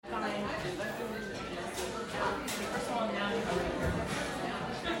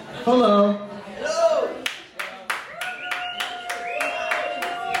Hello. Hello.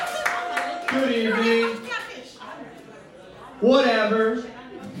 Good evening. Whatever.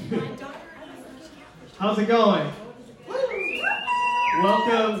 How's it going?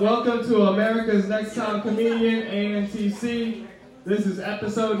 Welcome to America's Next Time Comedian, ANTC. This is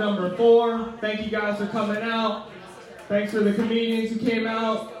episode number 4. Thank you guys for coming out. Thanks for the comedians who came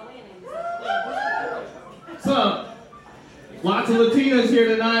out. What's up? Lots of Latinas here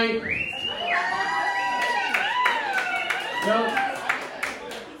tonight. Yep.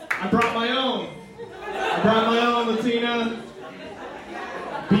 I brought my own Latina.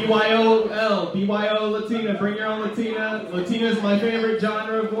 BYO Latina. Bring your own Latina. Latina is my favorite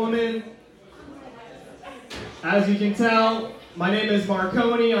genre of woman. As you can tell, my name is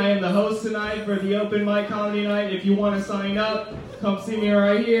Marconi. I am the host tonight for the open mic comedy night. If you want to sign up, come see me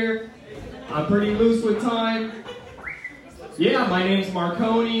right here. I'm pretty loose with time. Yeah, my name's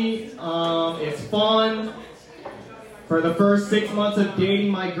Marconi. It's fun. For the first 6 months of dating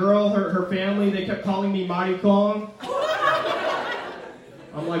my girl, her family, they kept calling me Maricon.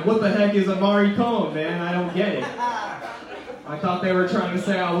 I'm like, what the heck is a Maricon, man? I don't get it. I thought they were trying to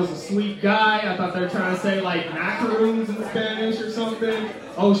say I was a sweet guy. I thought they were trying to say, like, macaroons in Spanish or something.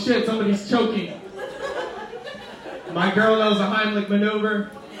 Oh, shit, somebody's choking. My girl knows the Heimlich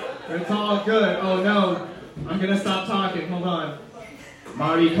maneuver. It's all good. Oh, no. I'm going to stop talking. Hold on.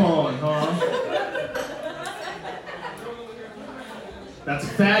 Maricon, huh? That's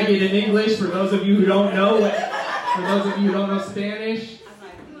faggot in English for those of you who don't know for those of you who don't know Spanish.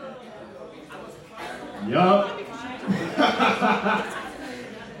 Yup.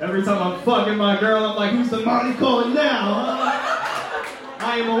 Every time I'm fucking my girl, I'm like, who's the Maricon now, huh?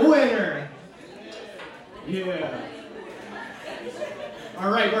 I am a winner. Yeah.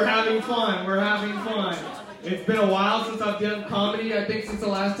 Alright, we're having fun. It's been a while since I've done comedy. I think since the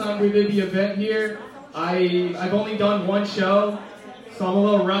last time we did the event here, I've only done one show. So I'm a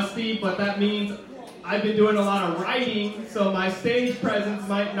little rusty, but that means I've been doing a lot of writing, so my stage presence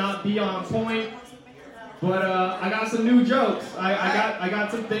might not be on point. But I got some new jokes. I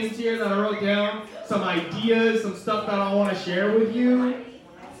got some things here that I wrote down, some ideas, some stuff that I want to share with you.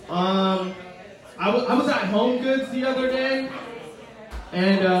 I was at Home Goods the other day,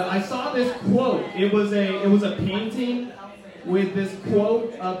 and I saw this quote. It was a painting with this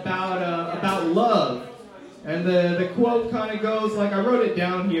quote about love. And the quote kind of goes like, I wrote it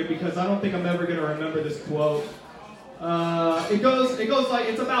down here because I don't think I'm ever going to remember this quote. It goes like,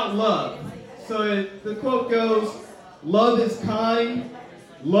 it's about love. So the quote goes, love is kind,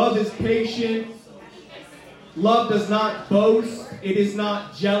 love is patient, love does not boast, it is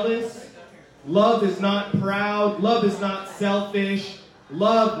not jealous, love is not proud, love is not selfish,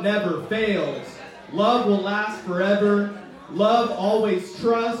 love never fails, love will last forever, love always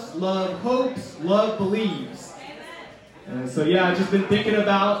trusts, love hopes, love believes. And so yeah, I've just been thinking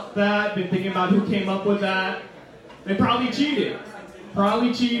about that, been thinking about who came up with that. They probably cheated.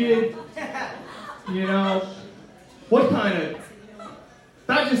 You know, what kind of,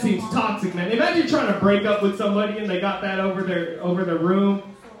 that just seems toxic, man. Imagine trying to break up with somebody and they got that over their room,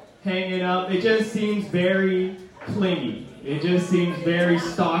 hanging up. It just seems very clingy. It just seems very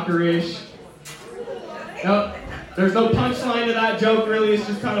stalkerish. Nope. There's no punchline to that joke, really. It's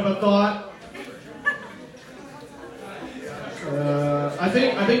just kind of a thought. I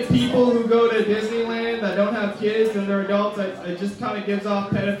think people who go to Disneyland that don't have kids and they're adults, it just kind of gives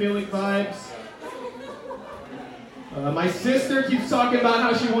off pedophilic vibes. My sister keeps talking about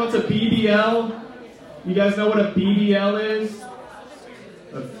how she wants a BBL. You guys know what a BBL is?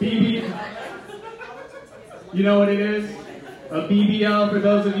 You know what it is? A BBL, for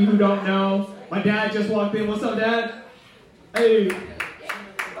those of you who don't know. My dad just walked in. What's up, Dad? Hey.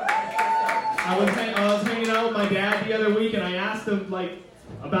 I was hanging out with my dad the other week, and I asked him, like,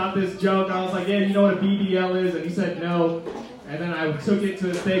 about this joke. I was like, yeah, you know what a BBL is? And he said no. And then I took it to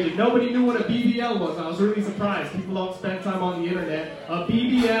the stage, and nobody knew what a BBL was. I was really surprised. People don't spend time on the internet. A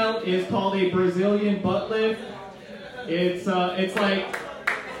BBL is called a Brazilian butt lift. It's like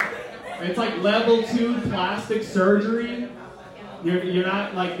level 2 plastic surgery. You're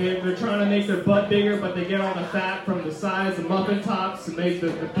not like, they're trying to make their butt bigger, but they get all the fat from the sides of muffin tops to make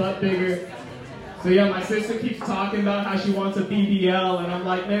the butt bigger. So yeah, my sister keeps talking about how she wants a BBL, and I'm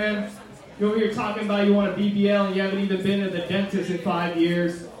like, man, you're over here talking about you want a BBL and you haven't even been to the dentist in 5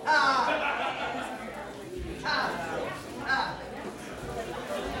 years.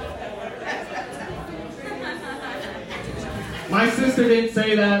 My sister didn't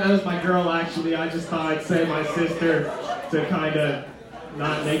say that. That was my girl, actually. I just thought I'd say my sister to kind of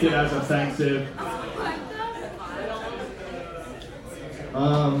not make it as offensive.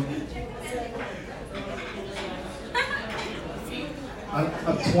 I'm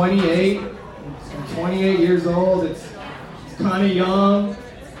 28. I'm 28 years old. It's kind of young,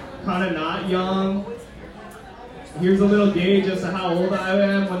 kind of not young. Here's a little gauge as to how old I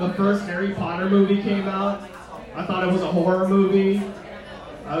am. When the first Harry Potter movie came out, I thought it was a horror movie.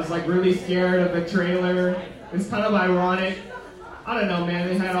 I was like really scared of the trailer. It's kind of ironic. I don't know, man.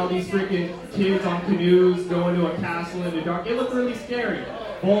 They had all these freaking kids on canoes going to a castle in the dark. It looked really scary.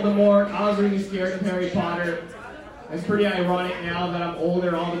 Voldemort. I was really scared of Harry Potter. It's pretty ironic now that I'm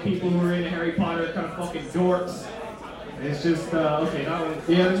older. All the people who are into Harry Potter are kind of fucking dorks. It's just, okay, that one.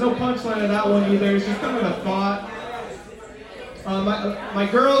 Yeah, there's no punchline in that one either. It's just kind of a thought. My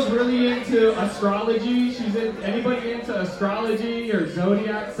girl's really into astrology. Anybody into astrology or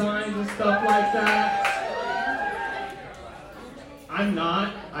zodiac signs and stuff like that? I'm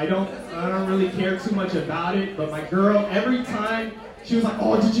not. I don't really care too much about it, but my girl, every time she was like,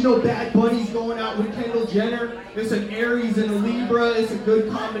 oh, did you know Bad Bunny's going out with Kendall Jenner? It's an Aries and a Libra. It's a good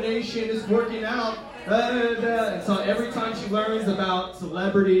combination. It's working out. And so every time she learns about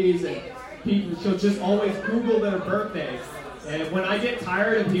celebrities and people, she'll just always Google their birthdays. And when I get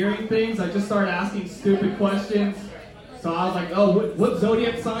tired of hearing things, I just start asking stupid questions. So I was like, oh, what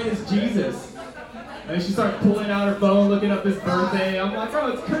zodiac sign is Jesus? And she started pulling out her phone, looking up his birthday. I'm like,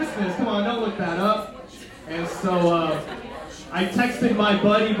 bro, it's Christmas. Come on, don't look that up. And so I texted my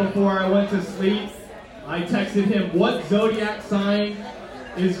buddy before I went to sleep. I texted him, what zodiac sign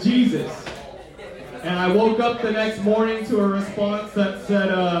is Jesus? And I woke up the next morning to a response that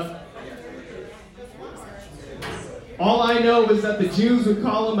said, all I know is that the Jews would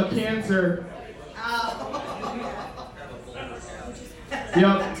call him a Cancer.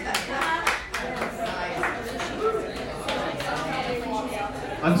 Yep.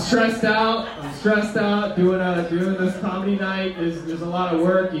 I'm stressed out. Doing this comedy night is a lot of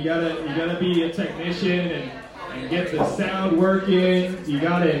work. You gotta be a technician and get the sound working. You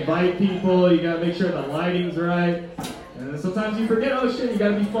gotta invite people. You gotta make sure the lighting's right. And sometimes you forget, oh shit, you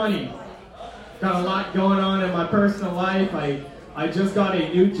gotta be funny. Got a lot going on in my personal life. I just got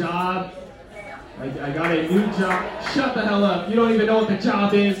a new job. I got a new job. Shut the hell up. You don't even know what the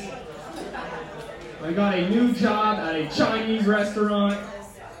job is. I got a new job at a Chinese restaurant,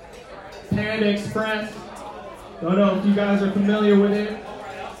 Panda Express. Don't know if you guys are familiar with it.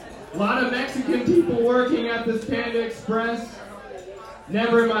 A lot of Mexican people working at this Panda Express.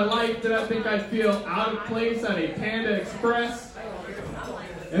 Never in my life did I think I'd feel out of place at a Panda Express.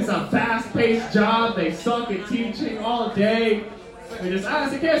 It's a fast-paced job. They suck at teaching all day. They just,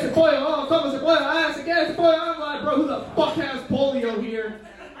 se quiere, se puede, oh, ¿cómo se puede? Se quiere, se puede. I'm like, bro, who the fuck has polio here?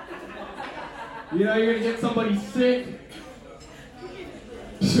 You know, you're gonna get somebody sick.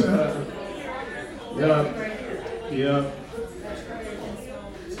 Yeah.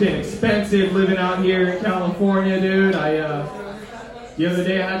 It's getting expensive living out here in California, dude. The other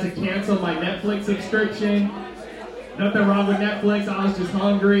day I had to cancel my Netflix subscription. Nothing wrong with Netflix, I was just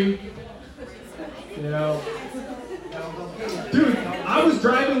hungry. You know. Dude, I was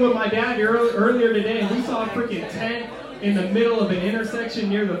driving with my dad earlier today and we saw a freaking tent in the middle of an intersection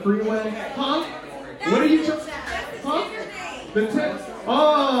near the freeway. Huh? What are you trying? Huh? The tent?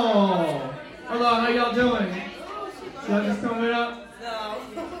 Oh! Hello, how y'all doing? Y'all just coming up? No.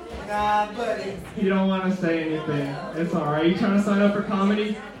 Nah, buddy. You don't want to say anything. It's alright. You trying to sign up for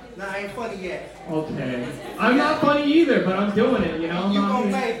comedy? Nah, I ain't funny yet. Okay. I'm not funny either, but I'm doing it, you know? I'm gonna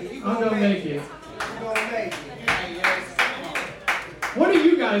make it. I'm gonna make it. You gonna make it. What are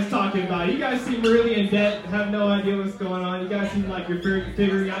you guys talking about? You guys seem really in debt, have no idea what's going on. You guys seem like you're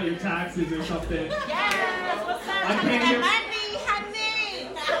figuring out your taxes or something. Yes, what's up? I can't hear. Money, honey.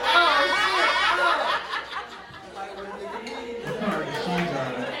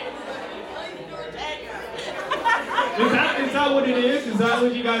 Is that what it is? Is that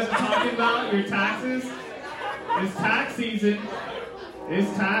what you guys are talking about? Your taxes? It's tax season. It's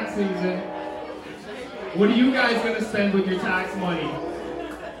tax season. What are you guys gonna spend with your tax money?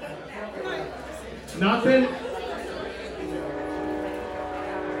 Nothing?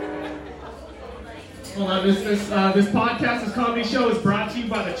 Hold on, this podcast, this comedy show is brought to you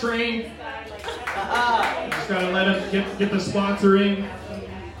by The Train. Just gotta let them get the sponsoring,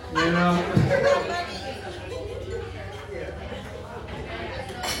 you know.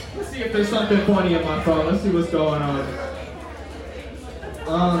 Let's see if there's something funny in my phone. Let's see what's going on.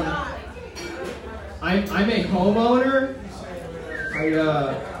 I'm a homeowner.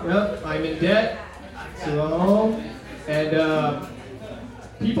 I'm in debt to a home, and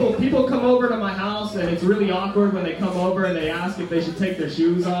people come over to my house, and it's really awkward when they come over and they ask if they should take their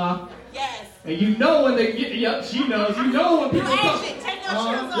shoes off. Yes. And you know when they get, yep, she knows. You know when people come. Take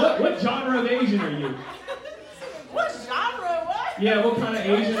What genre of Asian are you? What genre? What? Yeah, what kind of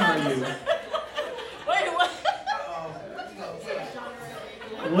Asian are you? Wait, what?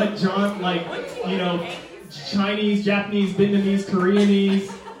 What genre, like, you know, Chinese, Japanese, Vietnamese, Koreanese?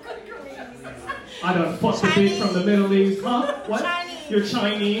 I don't fuck the bitch from the Middle East. Huh? What? Chinese. You're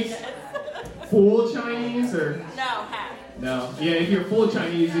Chinese? Full Chinese or? No, half. No. Yeah, if you're full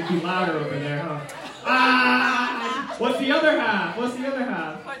Chinese, it'd be louder over there, huh? Ah! What's the other half? What's the other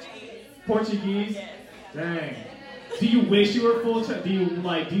half? Portuguese. Portuguese? Dang. Do you wish you were full Chinese?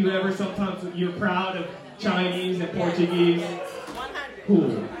 Do you ever sometimes, you're proud of Chinese and Portuguese? 100.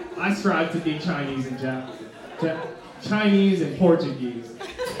 Cool. I strive to be Chinese and Chinese and Portuguese.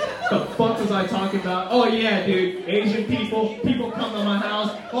 The fuck was I talking about? Oh yeah, dude. Asian people come to my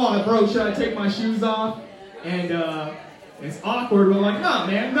house. Oh, bro, should I take my shoes off? And it's awkward. We're like, nah,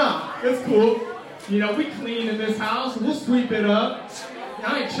 man, nah. It's cool. You know, we clean in this house. We'll sweep it up.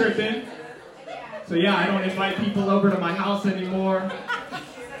 I ain't tripping. So yeah, I don't invite people over to my house anymore.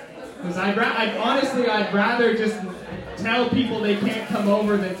 Because I'd rather just tell people they can't come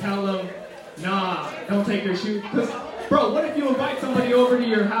over than tell them, nah, don't take your shoes. Because, bro, what if you invite somebody over to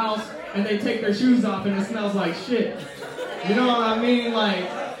your house and they take their shoes off and it smells like shit? You know what I mean? Like,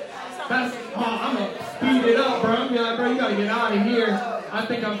 I'm gonna speed it up, bro. I'm gonna be like, bro, you gotta get out of here. I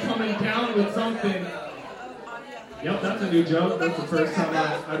think I'm coming down with something. Yep, that's a new joke. That's the first time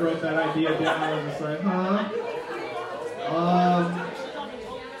I wrote that idea down. I was just like, huh?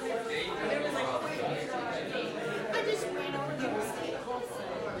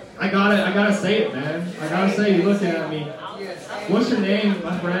 I gotta say it, man. I gotta say, you're looking at me. What's your name,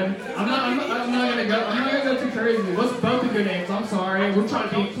 my friend? I'm not gonna go too crazy. What's both of your names? I'm sorry. We're trying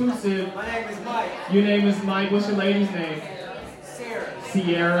to be inclusive. My name is Mike. Your name is Mike. What's your lady's name? Sierra.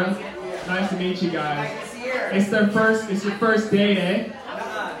 Sierra. Nice to meet you guys. Mike and Sierra. It's your first date, eh?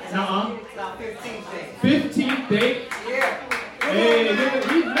 Nuh-uh. It's our 15th day. 15th date? Yeah. Hey,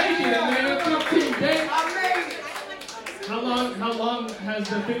 he's making it, man. 15th date. I made it. How long has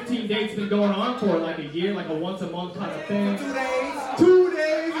the 15 dates been going on for? Like a year? Like a once a month kind of thing? 2 days. 2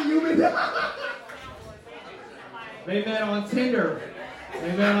 days and you've been They met on Tinder.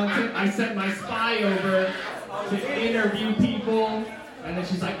 I sent my spy over to interview people, and then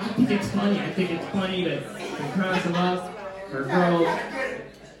she's like, I think it's funny to cross them up. Her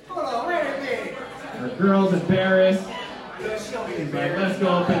Hold on, wait a minute. girl's embarrassed. She's Like, let's go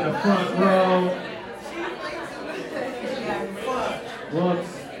up in the front row. Whoops.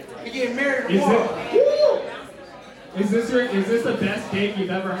 You're getting married Is tomorrow. Is this the best date you've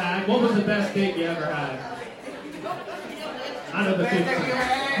ever had? What was the best date you ever had? Out of the 15.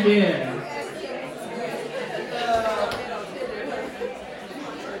 Yeah.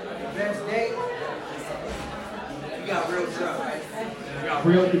 Best date? You got real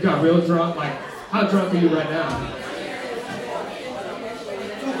drunk. You got real drunk? Like, how drunk are you right now?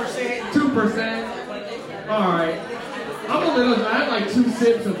 2%. 2%? Alright. I had like 2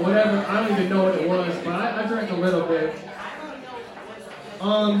 sips of whatever. I don't even know what it was, but I drank a little bit.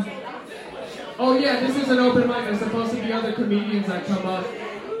 Oh yeah, this is an open mic. There's supposed to be other comedians that come up.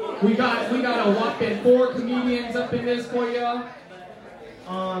 We got a whopping 4 comedians up in this for you.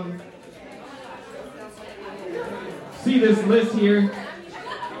 See this list here.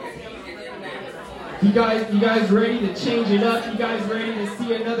 You guys ready to change it up? You guys ready to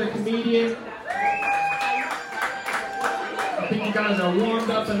see another comedian? I think you guys are warmed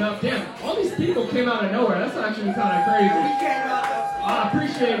up enough. Damn, all these people came out of nowhere. That's actually kind of crazy. I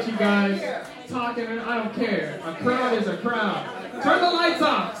appreciate you guys talking. I don't care. A crowd is a crowd. Turn the lights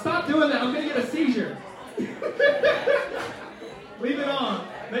off. Stop doing that. I'm going to get a seizure. Leave it on.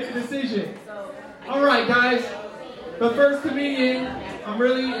 Make a decision. All right, guys. The first comedian. I'm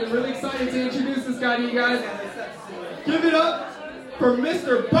really excited to introduce this guy to you guys. Give it up for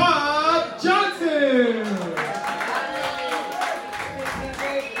Mr. Bob Johnson.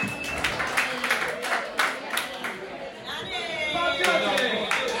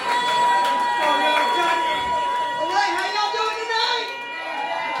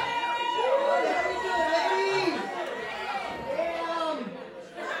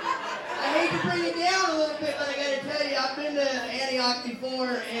 Before,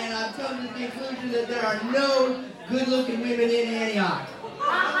 and I've come to the conclusion that there are no good-looking women in Antioch.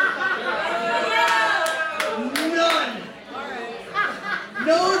 None.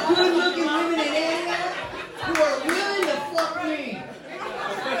 No good-looking women in Antioch who are willing to fuck me.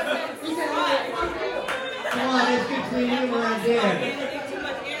 Come on, let's get clean humor right there.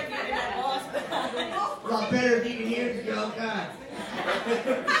 A lot better if you can hear it go, God.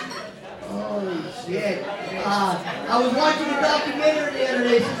 Holy Shit. I was watching a documentary the other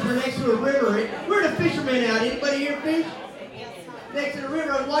day since we're next to a river. We're the fishermen out. Anybody here fish? Next to the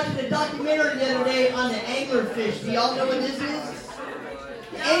river. I was watching a documentary the other day on the anglerfish. Do y'all know what this is?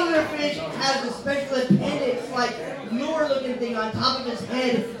 The anglerfish has a special appendix, like lure-looking thing on top of his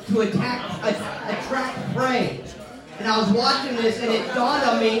head to attract prey. And I was watching this, and it dawned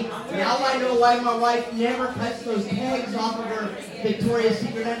on me, now I know why my wife never cuts those tags off of her Victoria's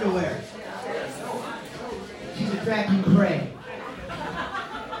Secret underwear. She's attracting prey.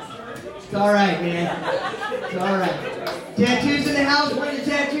 It's all right, man. It's all right. Tattoos in the house? Where are the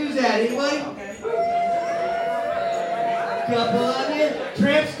tattoos at? Anybody? Couple of you.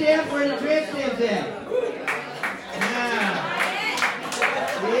 Tramp stamp? Where are the tramp stamps at?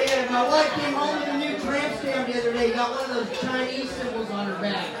 Yeah, my wife came home with a new tramp stamp the other day. Got one of those Chinese symbols on her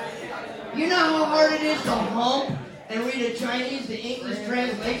back. You know how hard it is to hump and read a Chinese to English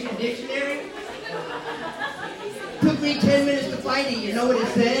translation dictionary? Took me 10 minutes to find it. You know what it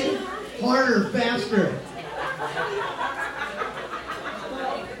said? Harder, faster.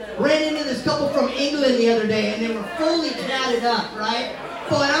 Ran into this couple from England the other day, and they were fully tatted up, right?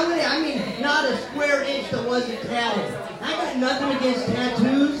 But I mean, not a square inch that wasn't tatted. I got nothing against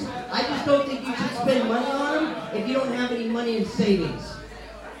tattoos. I just don't think you should spend money on them if you don't have any money in savings.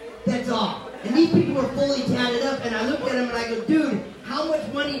 That's all. And these people were fully tatted up, and I looked at him and I go, dude, how much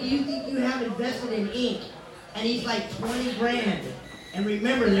money do you think you have invested in ink? And he's like, 20 grand. And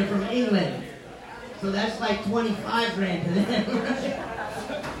remember, they're from England. So that's like 25 grand to them, right?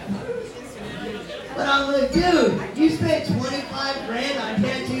 But I'm like, dude, you spent 25 grand on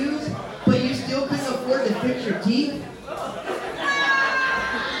tattoos, but you still couldn't afford to fix your teeth?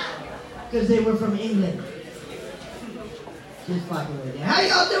 Because they were from England. Just fucking with you. How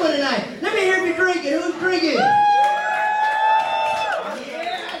y'all doing tonight? Let me hear if you're drinking. Who's drinking? Yeah,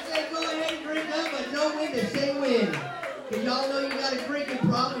 I say go ahead and drink up, but no win to say win. Because y'all know you got a drinking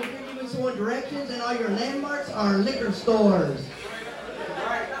problem if you're giving someone directions, and all your landmarks are liquor stores.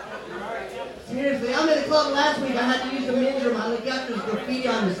 Seriously, I'm in a club last week. I had to use the men's room. I looked up, there's graffiti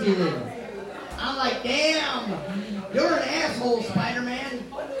on the ceiling. I'm like, damn, you're an asshole, Spider-Man.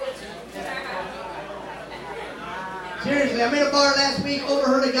 Seriously, I'm in a bar last week,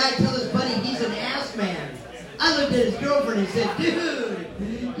 overheard a guy tell his buddy he's an ass man. I looked at his girlfriend and said, dude,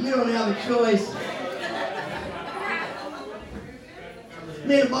 you don't have a choice.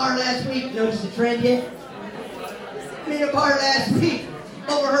 I'm in a bar last week, notice the trend yet? I'm in a bar last week,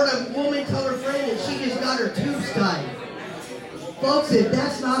 overheard a woman tell her friend that she just got her tubes tied. Folks, if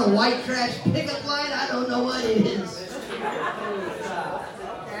that's not a white trash pickup line, I don't know what is.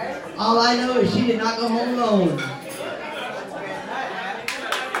 All I know is she did not go home alone.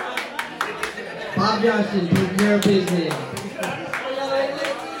 Bob Johnson, take care of business.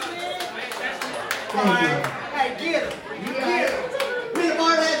 Thank you. Hey, get him. Get him. We in a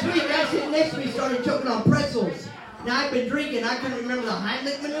bar last week. Guy sitting next to me started choking on pretzels. Now, I've been drinking. I couldn't remember the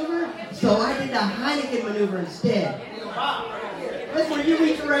Heimlich maneuver, so I did the Heineken maneuver instead. That's where you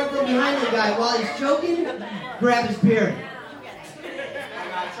reach around from behind the guy while he's choking, grab his beer.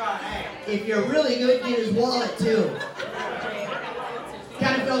 If you're really good, get his wallet, too.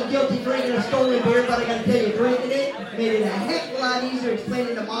 Kind of felt guilty drinking a stolen beer, but I gotta tell you, drinking it made it a heck of a lot easier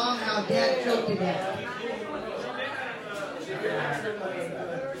explaining to Mom how Dad choked to death.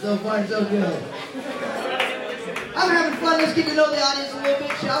 So far, so good. I'm having fun. Let's get to know the audience a little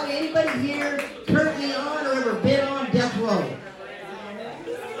bit, shall we? Anybody here currently on or ever been on death row?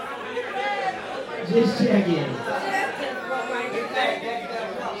 Just checking.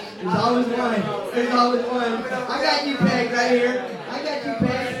 There's always one. There's always one. I got you pegged right here. I got you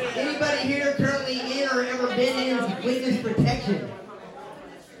pegged. Anybody here currently in or ever been in witness protection?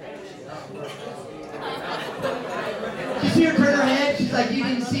 You see her turn her head? She's like, you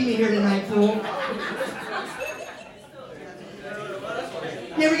didn't see me here tonight, fool.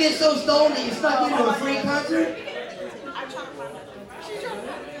 You ever get so stoned that you snuck into a free concert?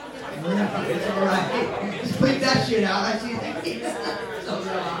 It's alright. Just bleep that shit out. I see that.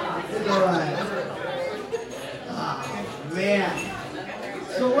 It's alright. Oh, man.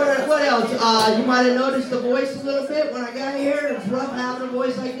 So what else? You might have noticed the voice a little bit when I got here. It's rough having a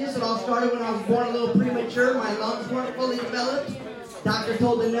voice like this. It all started when I was born a little premature. My lungs weren't fully developed. Doctor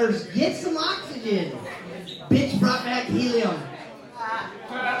told the nurse, get some oxygen. Bitch brought back helium.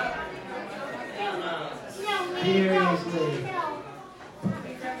 Seriously.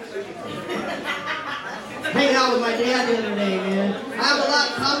 Hanging out with my dad the other day, man. I have a lot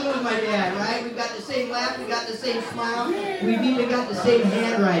in common with my dad, right? We've got the same laugh, we got the same smile, we've even got the same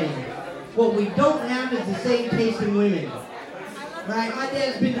handwriting. What we don't have is the same taste in women. Right? My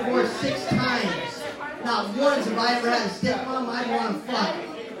dad's been divorced 6 times. Not once have I ever had a stepmom I'd want to fuck.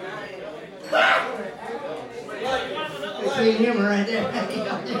 Clean humor right there.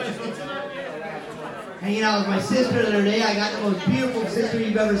 Hanging out with my sister the other day. I got the most beautiful sister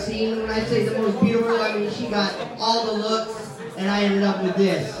you've ever seen. When I say the most beautiful, I mean she got all the looks, and I ended up with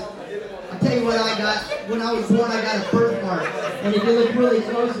this. I'll tell you what I got. When I was born, I got a birthmark. And if you look really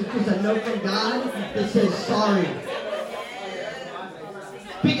close, it's just a note from God that says sorry.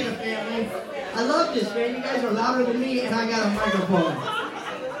 Speaking of family, I love this, man. You guys are louder than me, and I got a microphone.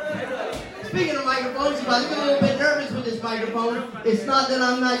 Speaking of microphones, if I get a little bit nervous with this microphone, it's not that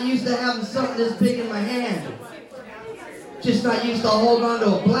I'm not used to having something this big in my hand. Just not used to hold on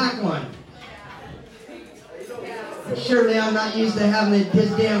to a black one. And surely I'm not used to having it this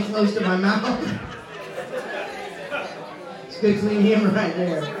damn close to my mouth. It's good clean humor right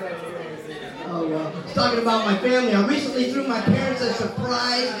there. Oh, well. I was talking about my family. I recently threw my parents a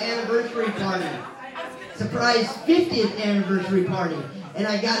surprise anniversary party. Surprise 50th anniversary party. And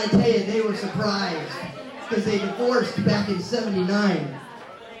I gotta tell you, they were surprised. Because they divorced back in '79.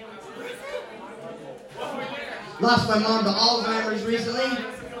 Lost my mom to Alzheimer's recently.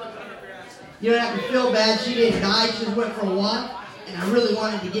 You don't have to feel bad. She didn't die. She just went for a walk. And I really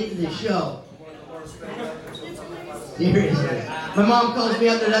wanted to get to this show. Seriously. My mom calls me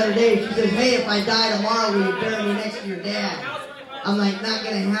up the other day. She says, hey, if I die tomorrow, will you bury me next to your dad? I'm like, not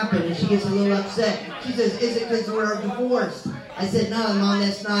going to happen. And she gets a little upset. She says, is it because we're divorced? I said, no, Mom,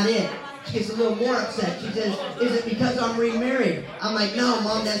 that's not it. She gets a little more upset. She says, is it because I'm remarried? I'm like, no,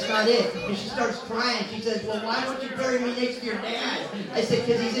 Mom, that's not it. And she starts crying. She says, well, why don't you bury me next to your dad? I said,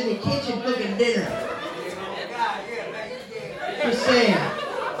 because he's in the kitchen cooking dinner. Just saying.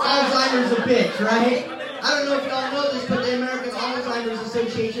 Alzheimer's a bitch, right? I don't know if y'all know this, but the American Alzheimer's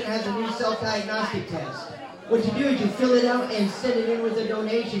Association has a new self-diagnostic test. What you do is you fill it out and send it in with a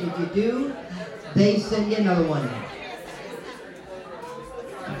donation. If you do, they send you another one.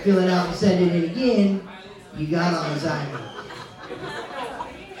 You fill it out and send it in again, you got Alzheimer's.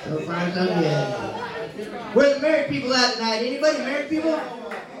 So far, so good. Where are the married people at tonight? Anybody married people?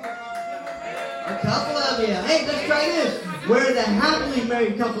 A couple of you. Hey, let's try this. Where are the happily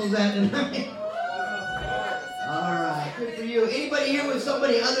married couples at tonight? All right, good for you. Anybody here with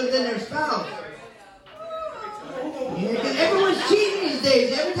somebody other than their spouse? Yeah, because everyone's cheating these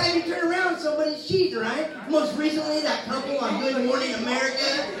days. Every time you turn around, somebody's cheating, right? Most recently, that couple on Good Morning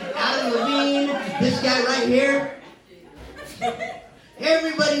America, Adam Levine, this guy right here.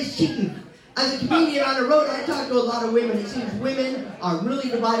 Everybody's cheating. As a comedian on the road, I talk to a lot of women. It seems women are really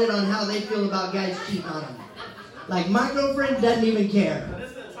divided on how they feel about guys cheating on them. Like, my girlfriend doesn't even care.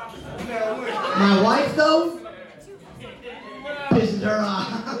 My wife, though, pisses her off.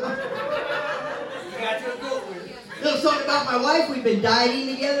 Little something about my wife. We've been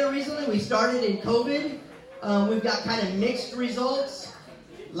dieting together recently. We started in COVID. We've got kind of mixed results.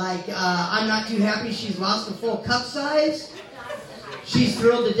 Like, I'm not too happy she's lost a full cup size. She's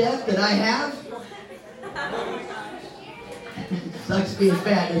thrilled to death that I have. Sucks being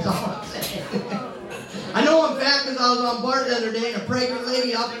fat, that's all I'm saying. I know I'm fat because I was on BART the other day and a pregnant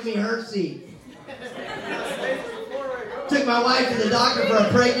lady offered me her seat. Took my wife to the doctor for a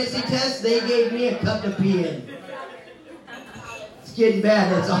pregnancy test. They gave me a cup to pee in. It's getting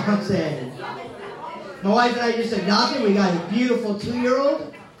bad, that's all I'm saying. My wife and I just adopted. We got a beautiful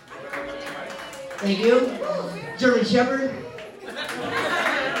 2-year-old. Thank you. German Shepherd.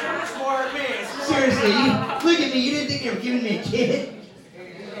 Seriously, look at me. You didn't think you were giving me a kid?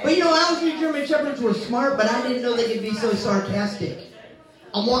 But you know, I always knew German Shepherds were smart, but I didn't know they could be so sarcastic.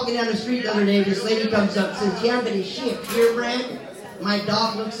 I'm walking down the street the other day, this lady comes up and says, "Ja, but is she a purebred?" My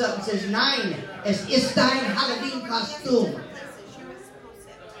dog looks up and says, "Nein, es ist ein Halloween-Kostüm."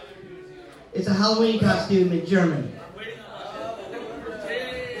 It's a Halloween costume in German.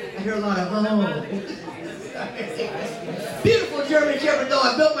 I hear a lot of, oh. Beautiful German Shepherd, though.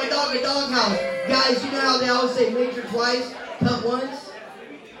 I built my dog a doghouse. Guys, you know how they always say measure twice, cut once?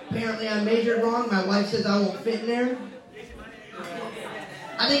 Apparently I measured wrong. My wife says I won't fit in there.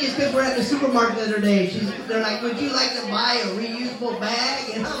 I think it's because we're at the supermarket the other day. They're like, "Would you like to buy a reusable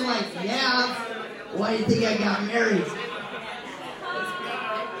bag?" And I'm like, "Yeah." Why do you think I got married?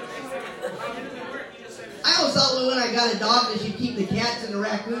 I always thought when I got a dog that she'd keep the cats and the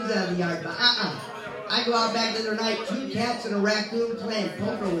raccoons out of the yard, but I go out back the other night, 2 cats and a raccoon playing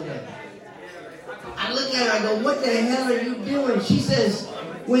poker with her. I look at her, I go, "What the hell are you doing?" She says,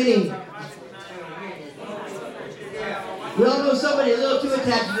 "Winning." We all know somebody a little too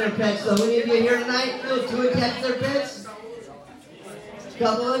attached to their pets, though. Any of you here tonight a little too attached to their pets? A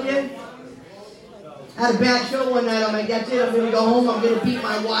couple of you? Had a bad show one night. I'm like, that's it. I'm going to go home. I'm going to beat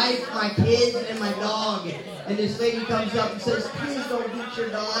my wife, my kids, and my dog. And this lady comes up and says, please don't beat your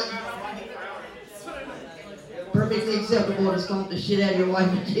dog. Perfectly acceptable to stomp the shit out of your wife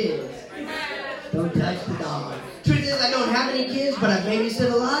and kids. Don't touch the dog. Truth is, I don't have any kids, but I've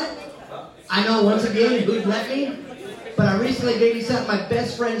babysat a lot. I know, once again, who'd let me. But I recently babysat my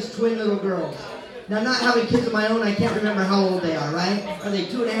best friend's twin little girls. Now, not having kids of my own, I can't remember how old they are, right? Are they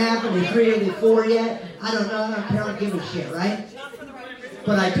 2.5? Are they 3? Are they 4 yet? I don't know. I don't give a shit, right?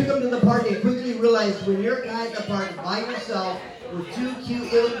 But I took them to the park and quickly realized when you're a guy at the park by yourself with 2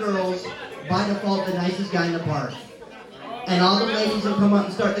 cute little girls, by default, the nicest guy in the park. And all the ladies will come up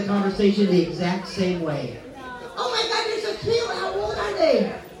and start the conversation the exact same way. Oh my God, they're so cute. How old are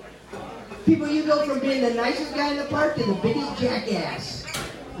they? People, you go from being the nicest guy in the park to the biggest jackass.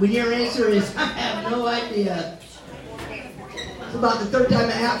 When your answer is, I have no idea. It's about the 3rd time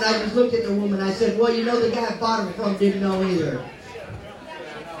it happened, I just looked at the woman. I said, well, you know the guy I bought them from didn't know either.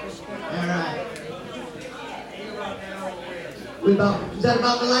 All right. Is that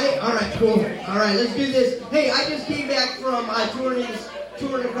about the light? All right, cool. All right, let's do this. Hey, I just came back from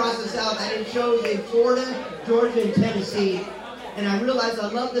touring across the South. I did shows in Florida, Georgia, and Tennessee. And I realized I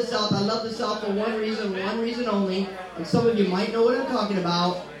love the South. I love the South for one reason only. And some of you might know what I'm talking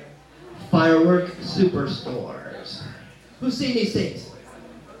about. Firework superstores. Who's seen these things?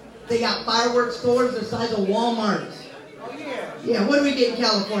 They got firework stores the size of Walmarts. Oh, yeah. Yeah, what do we get in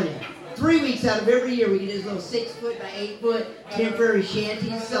California? 3 weeks out of every year, we get these little 6-foot by 8-foot temporary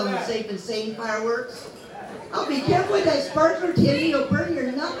shanties selling safe and sane fireworks. Oh, be careful with that sparkler, Timmy. You'll burn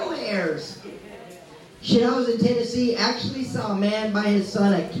your knuckle hairs. Shit, I was in Tennessee, actually saw a man buy his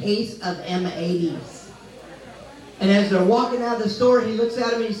son a case of M80s. And as they're walking out of the store, he looks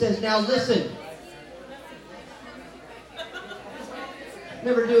at him and he says, now listen.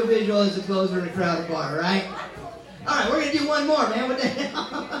 Never do a visual as a closer in a crowded bar, right? All right, we're going to do one more, man. What the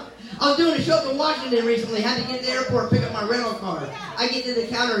hell? I was doing a show in Washington recently. Had to get to the airport, pick up my rental car. I get to the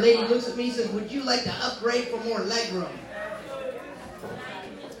counter, lady looks at me and says, would you like to upgrade for more leg room?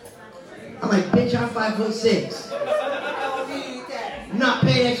 I'm like, bitch, I'm 5'6". I'm not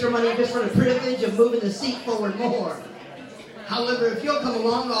paying extra money just for the privilege of moving the seat forward more. However, if you'll come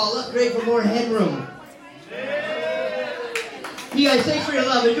along, I'll upgrade for more headroom. You guys, thanks for your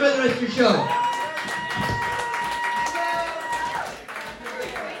love. Enjoy the rest of your show.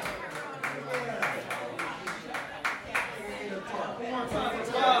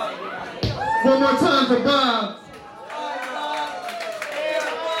 One more time for Bob.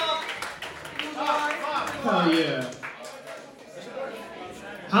 Hell yeah.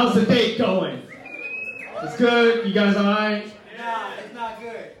 How's the date going? It's good? You guys alright? Nah, it's not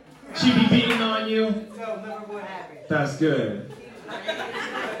good. She be beating on you? So, never would happen. That's good.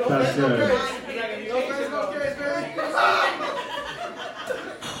 That's good.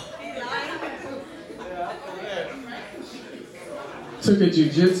 Took a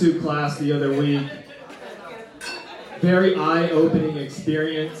jiu-jitsu class the other week. Very eye-opening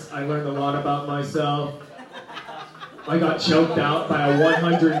experience. I learned a lot about myself. I got choked out by a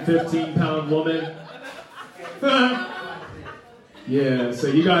 115-pound woman. Yeah, so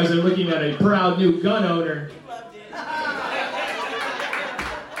you guys are looking at a proud new gun owner.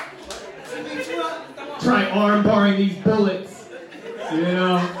 Try arm-barring these bullets. You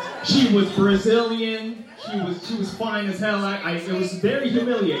know, she was Brazilian. She was fine as hell. It was very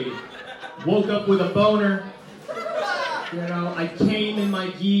humiliating. Woke up with a boner. You know, I came in my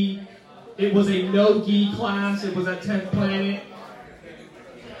gi. It was a no-gi class. It was at 10th Planet.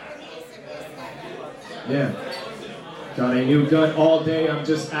 Yeah. Got a new gun all day. I'm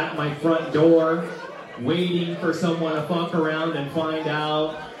just at my front door, waiting for someone to fuck around and find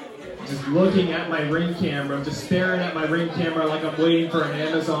out. Just looking at my Ring camera. I'm just staring at my Ring camera like I'm waiting for an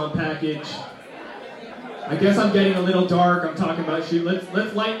Amazon package. I guess I'm getting a little dark. I'm talking about shit.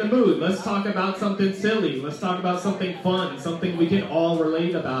 Let's lighten the mood. Let's talk about something silly. Let's talk about something fun, something we can all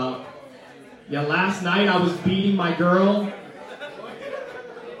relate about. Yeah, last night I was beating my girl.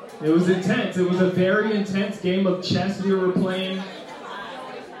 It was intense. It was a very intense game of chess we were playing.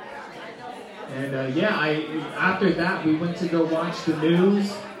 And yeah, after that we went to go watch the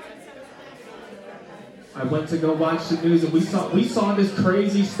news. I went to go watch the news and we saw this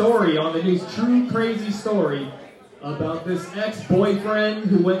crazy story on the news, true crazy story about this ex-boyfriend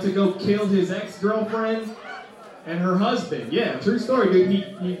who went to go kill his ex-girlfriend and her husband. Yeah, true story, dude.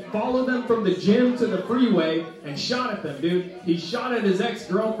 He followed them from the gym to the freeway and shot at them, dude. He shot at his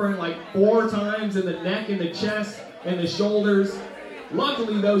ex-girlfriend like 4 times in the neck, in the chest, and the shoulders.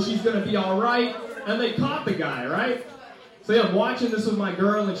 Luckily, though, she's gonna be all right, and they caught the guy, right? So yeah, I'm watching this with my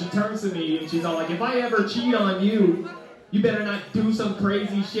girl, and she turns to me, and she's all like, if I ever cheat on you, you better not do some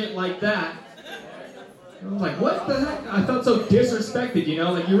crazy shit like that. And I was like, what the heck? I felt so disrespected, you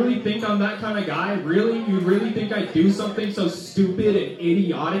know? Like, you really think I'm that kind of guy? Really? You really think I do something so stupid and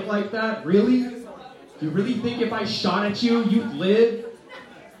idiotic like that? Really? You really think if I shot at you, you'd live?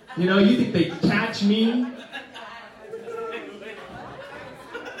 You know, you think they'd catch me?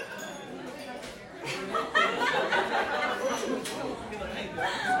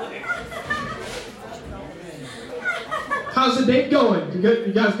 How's the date going? You good?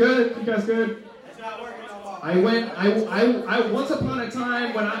 You guys good? You guys good? I once upon a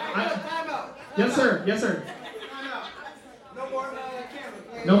time when yes sir, yes sir.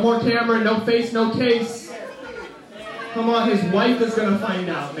 No more camera, no face, no case. Come on, his wife is gonna find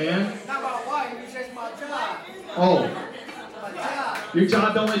out, man. Not my wife, it's just my job. Oh. My job. Your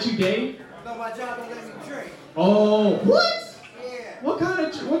job don't let you date? No, my job don't let me drink. Oh, what? Yeah. What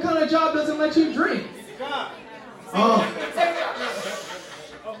kind of job doesn't let you drink? God. Oh.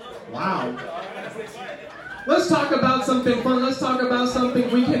 Wow. Let's talk about something fun. Let's talk about something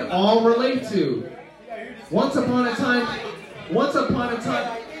we can all relate to. Once upon a time,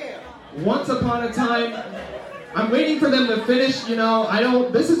 I'm waiting for them to finish, you know,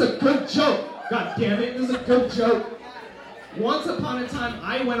 this is a good joke. God damn it, this is a good joke. Once upon a time,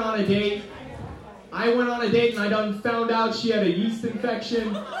 I went on a date and I done found out she had a yeast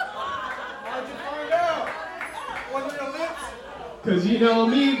infection. How'd you find out? Was it your lips? Cause you know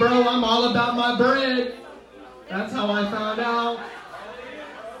me, bro, I'm all about my bread. That's how I found out.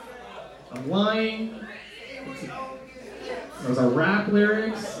 I'm lying. Those are rap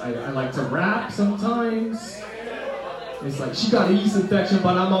lyrics. I like to rap sometimes. It's like, she got a yeast infection,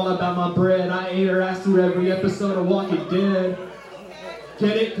 but I'm all about my bread. I ate her ass through every episode of Walking Dead.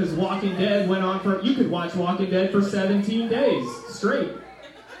 Get it? Because Walking Dead went on for, you could watch Walking Dead for 17 days straight.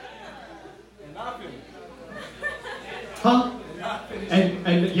 Huh?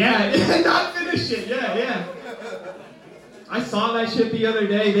 And yeah, not finish it. Yeah. I saw that shit the other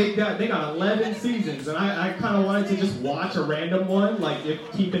day. They got 11 seasons, and I kind of wanted to just watch a random one, like if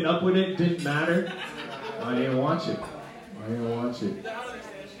keeping up with it didn't matter. I didn't watch it.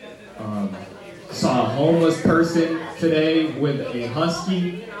 Saw a homeless person today with a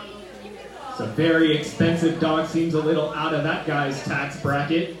husky. It's a very expensive dog. Seems a little out of that guy's tax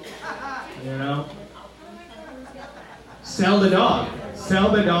bracket. You know? Sell the dog,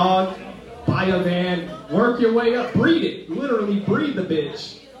 buy a van, work your way up, breed it. Literally breed the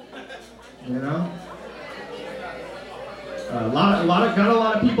bitch. You know? Got a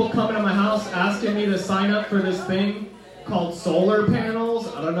lot of people coming to my house asking me to sign up for this thing called solar panels.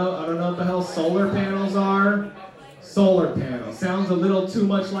 I don't know what the hell solar panels are. Solar panels sounds a little too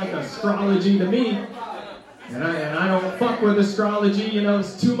much like astrology to me. And I don't fuck with astrology, you know,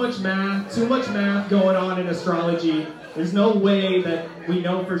 it's too much math going on in astrology. There's no way that we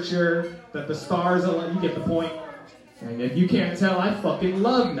know for sure that the stars are, you get the point. And if you can't tell, I fucking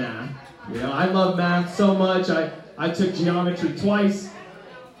love math. You know, I love math so much. I took geometry twice.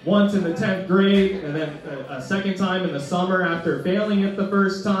 Once in the 10th grade, and then a second time in the summer after failing it the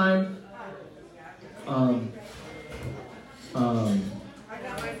first time.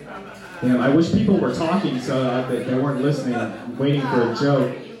 Damn, I wish people were talking so that they weren't listening, waiting for a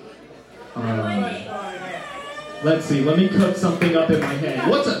joke. Let's see, let me cook something up in my head.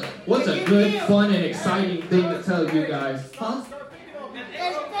 What's a good, fun, and exciting thing to tell you guys? Huh?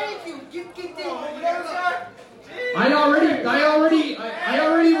 Thank you.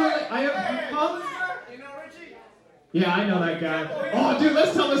 Yeah, I know that guy. Oh, dude,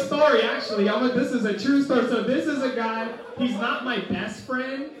 let's tell the story, actually. This is a true story. So this is a guy, he's not my best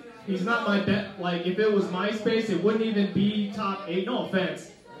friend. He's not my like, if it was MySpace, it wouldn't even be top 8. No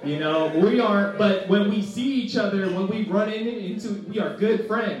offense. You know, we are, but when we see each other, when we run into, we are good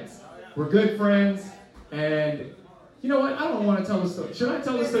friends. We're good friends, and you know what? I don't want to tell the story. Should I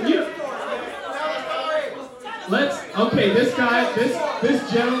tell the story? This guy,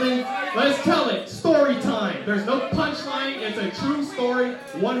 this gentleman, let's tell it. Story time. There's no punchline. It's a true story,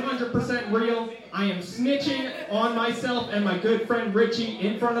 100% real. I am snitching on myself and my good friend Richie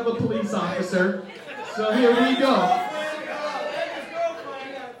in front of a police officer. So here we go.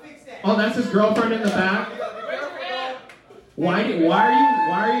 Oh, that's his girlfriend in the back. Why are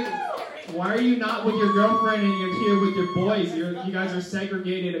you not with your girlfriend and you're here with your boys? You guys are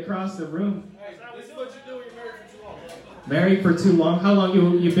segregated across the room. This is what you do when you're married for too long. Married for too long? How long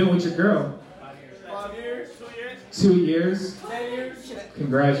you been with your girl? 5 years. 2 years? 10 years.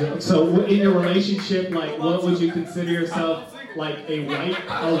 Congratulations. So in your relationship, like, what would you consider yourself? Like a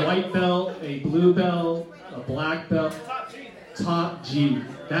white belt, a blue belt, a black belt? Top G.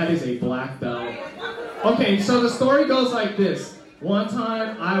 That is a black belt. Okay, so the story goes like this. One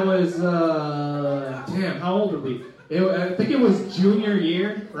time I was, how old were we? I think it was junior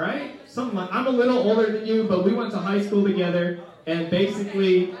year, right? Something like, I'm a little older than you, but we went to high school together, and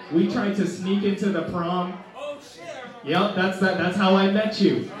basically we tried to sneak into the prom. Yep, that's how I met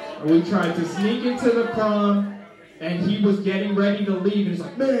you. We tried to sneak into the prom, and he was getting ready to leave, and he's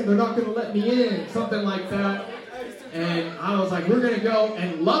like, man, they're not gonna let me in, something like that. And I was like, we're gonna go,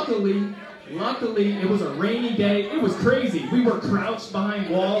 and luckily, it was a rainy day. It was crazy. We were crouched behind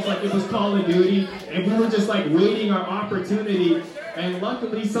walls like it was Call of Duty, and we were just like waiting our opportunity. And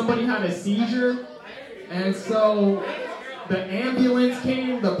luckily, somebody had a seizure, and so the ambulance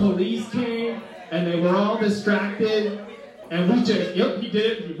came, the police came, and they were all distracted. And we just, yep, he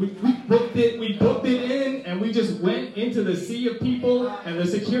did it. We booked it in, and we just went into the sea of people, and the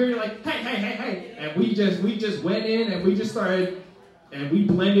security like, hey, and we just went in, and we just started. And we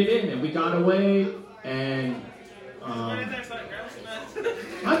blended in, and we got away, and I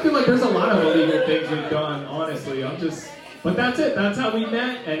feel like there's a lot of illegal things we've done, honestly. But that's it. That's how we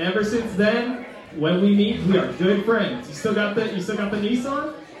met, and ever since then, when we meet, we are good friends. You still got the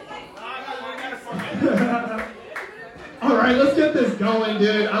Nissan? All right, let's get this going,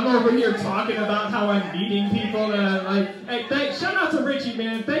 dude. I'm over here talking about how I'm meeting people, and I'm like, hey, shout out to Richie,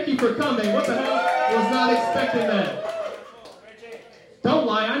 man. Thank you for coming. What the hell? Was not expecting that. Don't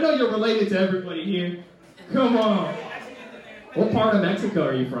lie, I know you're related to everybody here. Come on. What part of Mexico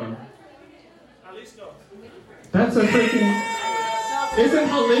are you from? Jalisco. That's a freaking... Isn't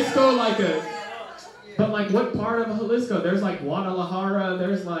Jalisco like a... But like what part of Jalisco? There's like Guadalajara,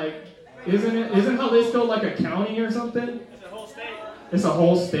 there's like... Isn't Jalisco like a county or something? It's a whole state. It's a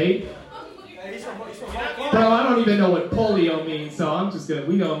whole state? Bro, I don't even know what polio means, so I'm just gonna...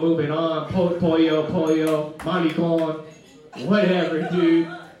 We gonna move it on. Polio, maricon. Whatever, dude.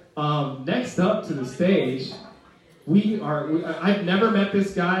 Next up to the stage, I've never met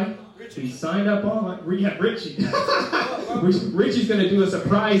this guy. He signed up on, Richie. Richie's gonna do a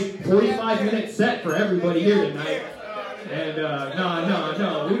surprise 45-minute set for everybody here tonight. And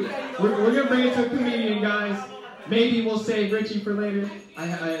no, we're gonna bring it to a comedian, guys. Maybe we'll save Richie for later. I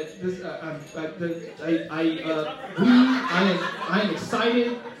am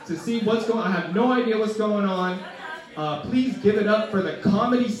excited to see what's going on. I have no idea what's going on. Please give it up for the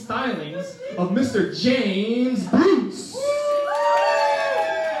comedy stylings of Mr. James Bruce.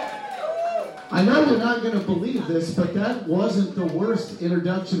 I know you're not going to believe this, but that wasn't the worst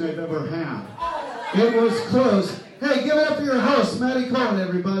introduction I've ever had. It was close. Hey, give it up for your host, Matty Cohen,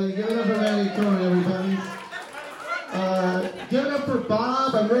 everybody. Give it up for Matty Cohen, everybody. Give it up for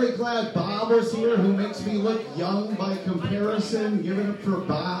Bob. I'm really glad Bob was here, who makes me look young by comparison. Give it up for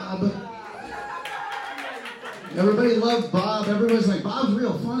Bob. Everybody loves Bob. Everyone's like, Bob's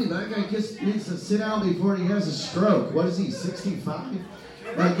real funny, but that guy just needs to sit down before he has a stroke. What is he, 65?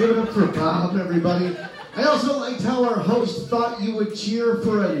 Give it up for Bob, everybody. I also liked how our host thought you would cheer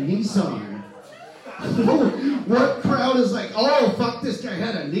for a Nissan. What crowd is like, oh, fuck, this guy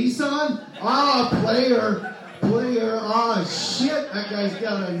had a Nissan? Ah, player. Ah, shit, that guy's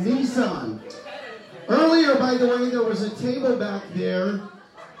got a Nissan. Earlier, by the way, there was a table back there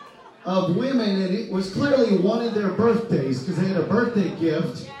of women, and it was clearly one of their birthdays, because they had a birthday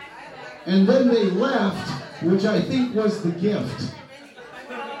gift, and then they left, which I think was the gift.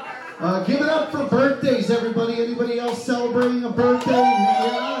 Give it up for birthdays, everybody. Anybody else celebrating a birthday?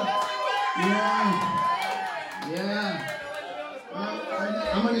 Yeah.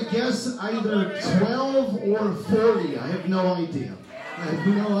 I'm going to guess either 12 or 40. I have no idea.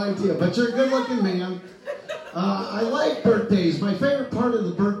 But you're a good-looking man. I like birthdays. My favorite part of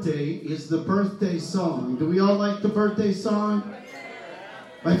the birthday is the birthday song. Do we all like the birthday song?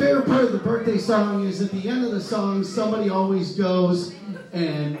 My favorite part of the birthday song is at the end of the song, somebody always goes,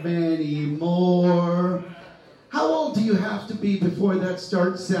 and many more. How old do you have to be before that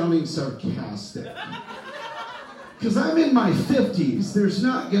starts sounding sarcastic? Because I'm in my 50s. There's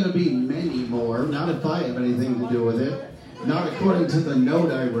not going to be many more. Not if I have anything to do with it. Not according to the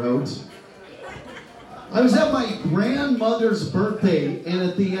note I wrote. I was at my grandmother's birthday, and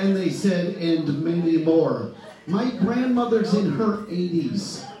at the end they said, and many more. My grandmother's in her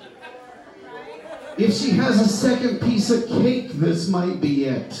 80s. If she has a second piece of cake, this might be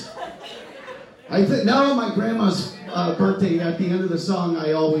it. Now on my grandma's birthday, at the end of the song,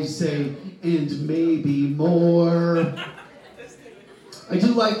 I always say, and maybe more. I do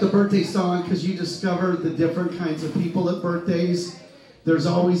like the birthday song because you discover the different kinds of people at birthdays. There's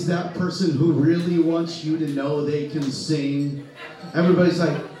always that person who really wants you to know they can sing. Everybody's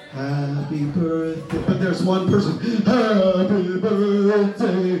like, Happy birthday. But there's one person. Happy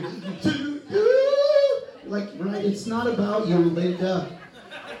birthday to you. Like, right, it's not about you, Linda.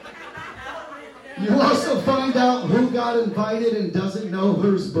 You also find out who got invited and doesn't know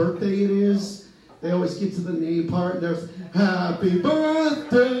whose birthday it is. They always get to the name part. And there's happy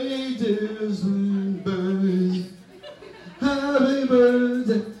birthday, dear Sweetberry. Happy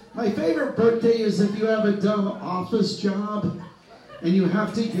birthday. My favorite birthday is if you have a dumb office job and you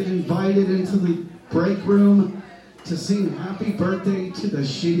have to get invited into the break room to sing happy birthday to the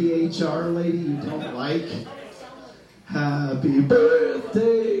shitty HR lady you don't like. Happy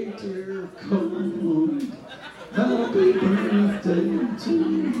birthday, dear Cole. Happy birthday to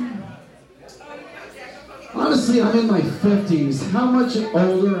you. Honestly, I'm in my 50s. How much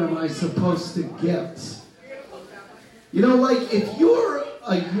older am I supposed to get? You know, like, if you're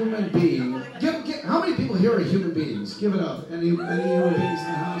a human being, how many people here are human beings? Give it up. Any human beings in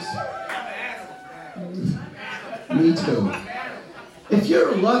the house? Me too. If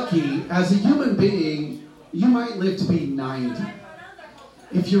you're lucky, as a human being, you might live to be 90.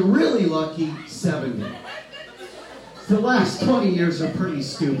 If you're really lucky, 70. The last 20 years are pretty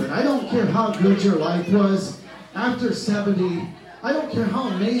stupid. I don't care how good your life was. After 70, I don't care how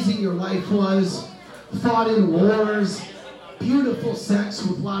amazing your life was. Fought in wars, beautiful sex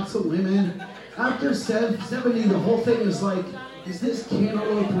with lots of women. After 70, the whole thing is like, is this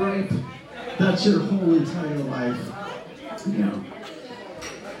cantaloupe ripe? That's your whole entire life. Yeah.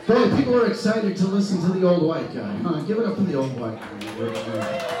 Boy, people are excited to listen to the old white guy. Huh? Give it up for the old white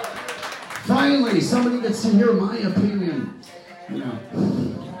guy. Finally, somebody gets to hear my opinion. Yeah.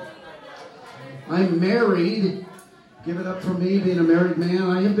 I'm married. Give it up for me, being a married man.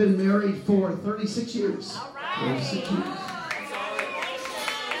 I have been married for 36 years. 36 years.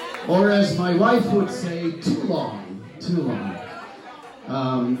 Or as my wife would say, too long. Too long.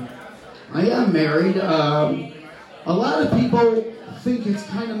 I am married. A lot of people think it's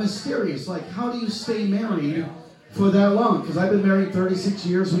kind of mysterious. Like, how do you stay married for that long? Because I've been married 36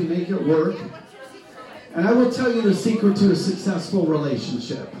 years. We make it work. And I will tell you the secret to a successful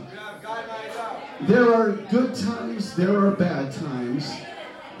relationship. There are good times, there are bad times,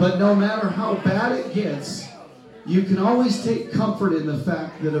 but no matter how bad it gets, you can always take comfort in the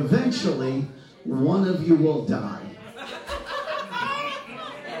fact that eventually one of you will die.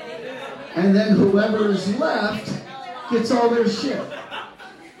 And then whoever is left gets all their shit.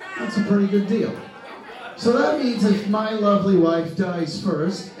 That's a pretty good deal. So that means if my lovely wife dies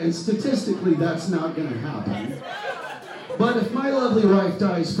first, and statistically that's not going to happen, but if my lovely wife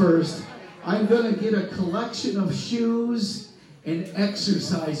dies first, I'm going to get a collection of shoes and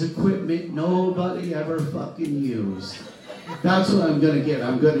exercise equipment nobody ever fucking used. That's what I'm going to get.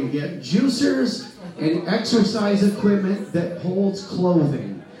 I'm going to get juicers and exercise equipment that holds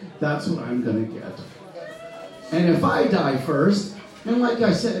clothing. That's what I'm going to get. And if I die first, and like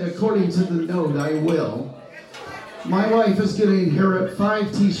I said, according to the note, I will, my wife is going to inherit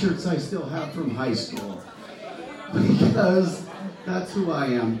 5 t-shirts I still have from high school. Because that's who I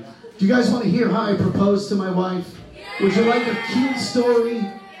am. Do you guys want to hear how I proposed to my wife? Would you like a cute story?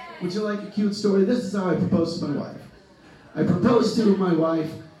 Would you like a cute story? This is how I proposed to my wife. I proposed to my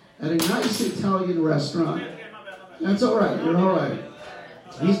wife at a nice Italian restaurant. That's all right. You're all right.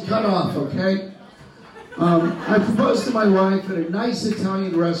 He's cut off, okay? I proposed to my wife at a nice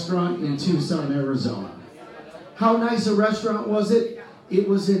Italian restaurant in Tucson, Arizona. How nice a restaurant was it? It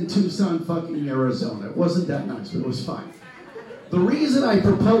was in Tucson, fucking Arizona. It wasn't that nice, but it was fine. The reason I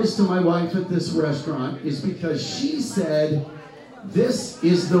proposed to my wife at this restaurant is because she said, "This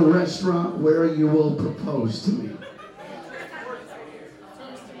is the restaurant where you will propose to me."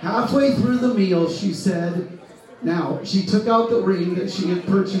 Halfway through the meal, she said, now, she took out the ring that she had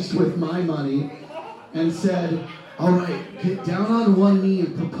purchased with my money and said, "All right, get down on one knee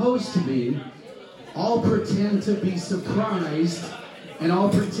and propose to me. I'll pretend to be surprised and I'll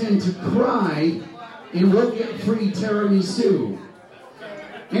pretend to cry and we'll get free tiramisu."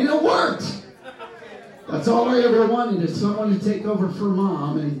 And it worked. That's all I ever wanted, is someone to take over for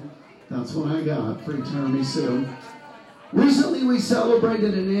mom, and that's what I got, free tiramisu. Recently we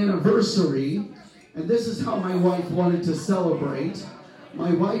celebrated an anniversary, and this is how my wife wanted to celebrate.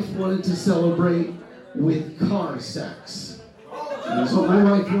 My wife wanted to celebrate with car sex. And that's what my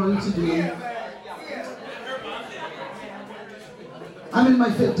wife wanted to do. I'm in my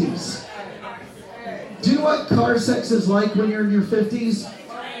 50s. Do you know what car sex is like when you're in your 50s?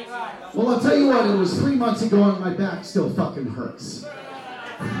 Well, I'll tell you what, it was 3 months ago and my back still fucking hurts.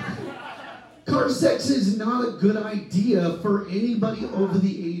 Car sex is not a good idea for anybody over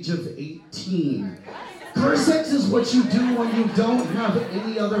the age of 18. Car sex is what you do when you don't have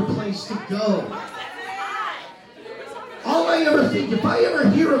any other place to go. All I ever think, if I ever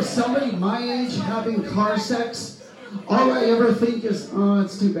hear of somebody my age having car sex, all I ever think is, oh,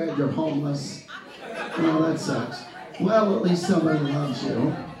 it's too bad you're homeless. Oh, that sucks. Well, at least somebody loves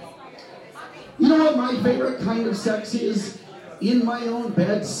you. You know what my favorite kind of sex is? In my own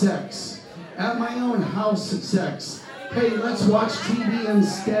bed sex. At my own house sex. Hey, let's watch TV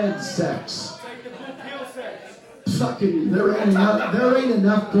instead sex. Fucking, there ain't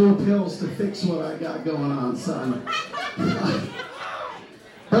enough blue pills to fix what I got going on, son.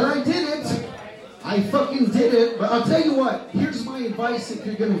 But I did it. I fucking did it. But I'll tell you what, here's my advice if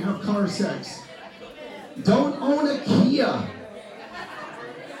you're gonna have car sex. Don't own a Kia.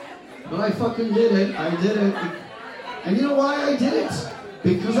 But I fucking did it. I did it. And you know why I did it?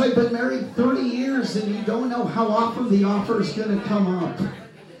 Because I've been married 30 years and you don't know how often the offer is going to come up.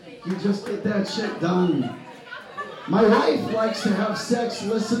 You just get that shit done. My wife likes to have sex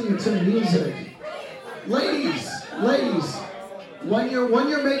listening to music. Ladies, when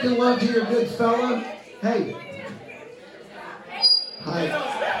you're making love to your good fella, hey. Hi.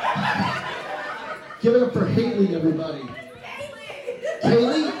 Give it up for Haley, everybody.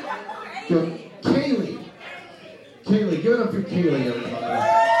 Kaylee? Kaylee. Kaylee, give it up for Kaylee, everybody.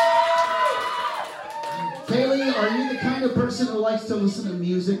 Kaylee, are you the kind of person who likes to listen to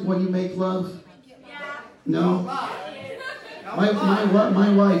music when you make love? No? My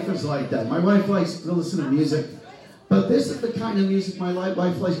wife is like that. My wife likes to listen to music. But this is the kind of music my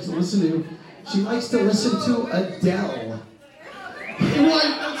wife likes to listen to. She likes to listen to Adele. My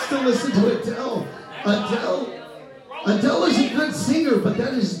wife wants to listen to Adele. Adele is a good singer, but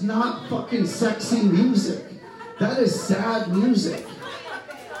that is not fucking sexy music. That is sad music.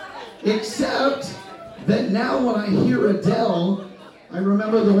 Except that now when I hear Adele, I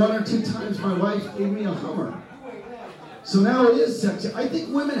remember the 1 or 2 times my wife gave me a Hummer. So now it is sexy. I think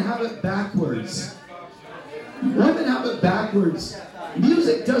women have it backwards. Women have it backwards.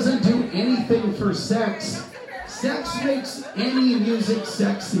 Music doesn't do anything for sex. Sex makes any music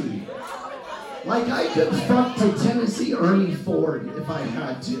sexy. Like I could fuck to Tennessee Ernie Ford if I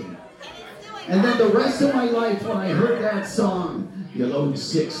had to. And then the rest of my life when I heard that song, you load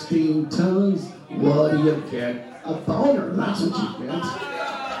 16 tons, what do you get? A boner, that's what you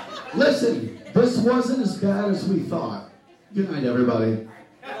get. Listen, this wasn't as bad as we thought. Good night, everybody.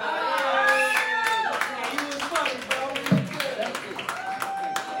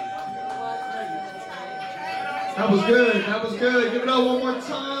 That was good. That was good. Give it up one more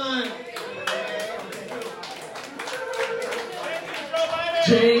time.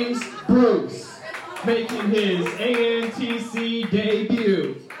 James Bruce making his ANTC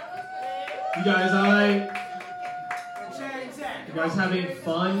debut. You guys all right? You guys having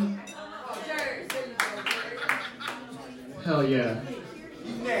fun? Hell yeah.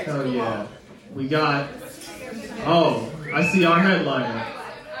 Hell yeah. We got, oh, I see our headliner.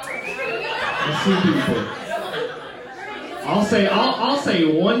 I see people. I'll say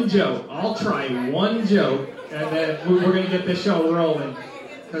one joke. I'll try one joke, and then we're gonna get the show rolling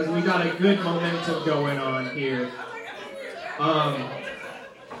because we got a good momentum going on here.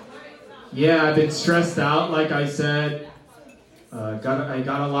 Yeah, I've been stressed out, like I said. I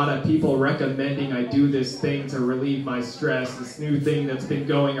got a lot of people recommending I do this thing to relieve my stress. This new thing that's been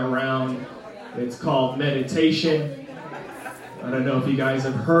going around. It's called meditation. I don't know if you guys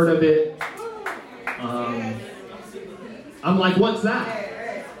have heard of it. I'm like, what's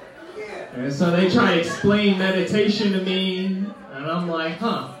that? And so they try to explain meditation to me, and I'm like,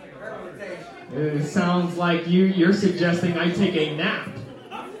 huh. It sounds like you're suggesting I take a nap.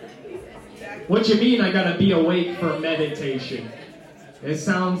 What you mean I gotta be awake for meditation? It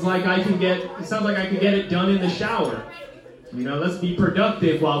sounds like I can get it done in the shower. You know, let's be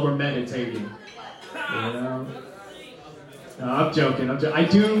productive while we're meditating. You know? No, I'm joking. I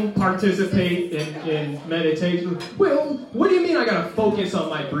do participate in meditation. Well, what do you mean I gotta focus on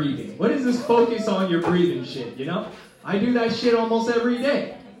my breathing? What is this focus on your breathing shit, you know? I do that shit almost every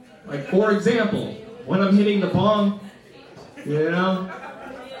day. Like, for example, when I'm hitting the bong, you know?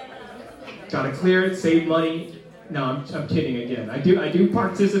 Gotta clear it, save money. No, I'm kidding again. I do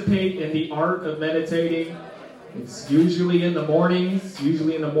participate in the art of meditating. It's usually in the mornings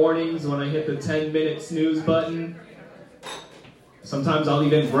when I hit the 10-minute snooze button. Sometimes I'll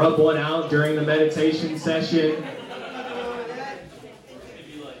even rub one out during the meditation session.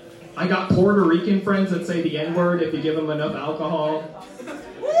 I got Puerto Rican friends that say the N-word if you give them enough alcohol.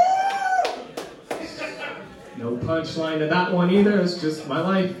 No punchline to that one either. It's just my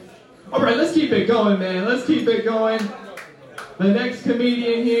life. All right, let's keep it going, man. Let's keep it going. The next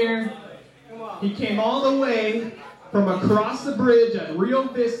comedian here, He came all the way from across the bridge at Rio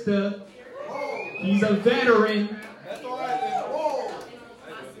Vista. He's a veteran.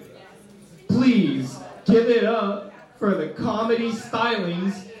 Please give it up for the comedy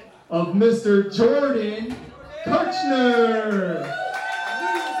stylings of Mr. Jordan Kirchner.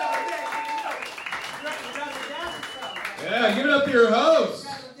 Yeah, give it up to your host.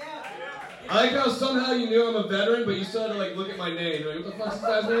 I like how somehow you knew I'm a veteran, but you still had to like look at my name. Like, what the fuck's this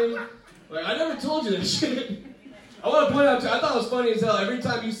guy's name? Like, I never told you that shit. I want to point out too, I thought it was funny as hell. Every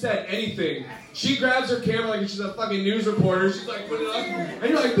time you said anything, she grabs her camera like she's a fucking news reporter. She's like, put it up. And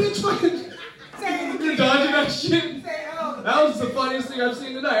you're like, bitch, fucking. You're dodging that shit. That was the funniest thing I've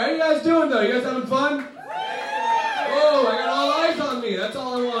seen tonight. How you guys doing though? You guys having fun? Whoa, I got all eyes on me. That's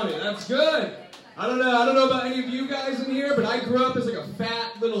all I wanted. That's good. I don't know about any of you guys in here, but I grew up as like a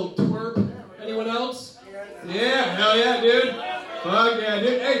fat little twerp. Anyone else? Yeah, hell yeah, dude. Fuck yeah,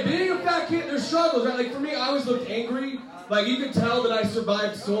 dude. Hey, being a fat kid, there's struggles, right? Like for me, I always looked angry. Like you could tell that I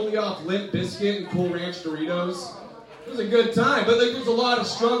survived solely off Limp Bizkit and Cool Ranch Doritos. It was a good time, but like there's a lot of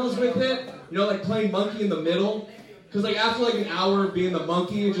struggles with it. You know, like playing monkey in the middle. Because like after like an hour of being the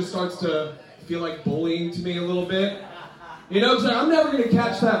monkey, it just starts to feel like bullying to me a little bit. You know, because I'm never going to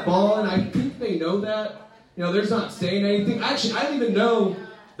catch that ball, and I think they know that. You know, they're not saying anything. Actually, I didn't even know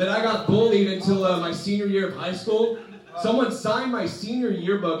that I got bullied until my senior year of high school. Someone signed my senior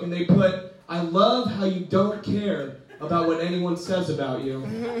yearbook, and they put, "I love how you don't care about what anyone says about you.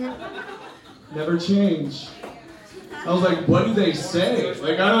 Never change." I was like, what do they say?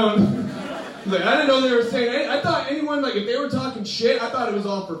 Like, I didn't know they were saying anything. I thought anyone, like, if they were talking shit, I thought it was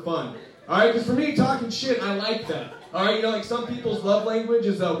all for fun. Alright, because for me, talking shit, I like that. Alright, you know, like some people's love language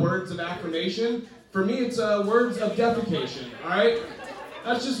is words of affirmation. For me, it's words of defecation. Alright?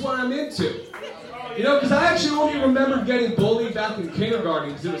 That's just what I'm into. You know, because I actually only remember getting bullied back in kindergarten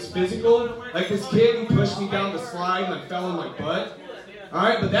because it was physical. Like this kid, he pushed me down the slide and I fell on my butt.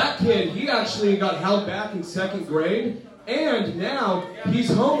 Alright, but that kid, he actually got held back in 2nd grade. And now, he's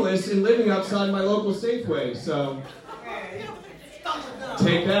homeless and living outside my local Safeway, so...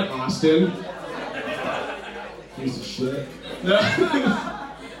 Take that, Austin. Piece of shit.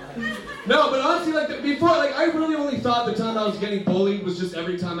 No, but honestly, like, before, like, I really only thought the time I was getting bullied was just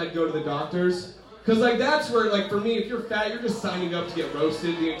every time I'd go to the doctors. Because, like, that's where, like, for me, if you're fat, you're just signing up to get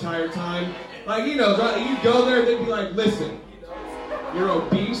roasted the entire time. Like, you know, you go there, they'd be like, listen, you're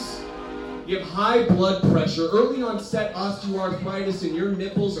obese, you have high blood pressure, early onset osteoarthritis, and your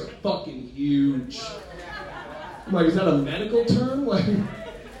nipples are fucking huge. I'm like, is that a medical term? Like, you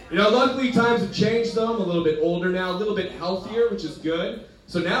know, luckily times have changed though. I'm a little bit older now, a little bit healthier, which is good.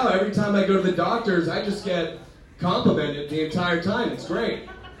 So now every time I go to the doctors, I just get complimented the entire time. It's great.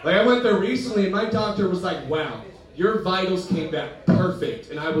 Like I went there recently and my doctor was like, wow, your vitals came back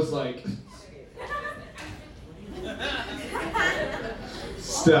perfect. And I was like,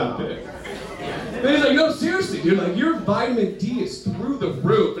 stop it. And he's like, no, seriously, dude, like your vitamin D is through the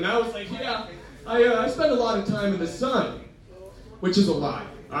roof. And I was like, yeah, I spend a lot of time in the sun, which is a lie.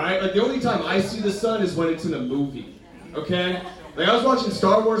 All right, like the only time I see the sun is when it's in a movie. Okay, like I was watching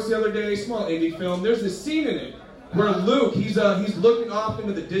Star Wars the other day, small indie film. There's this scene in it where Luke, he's looking off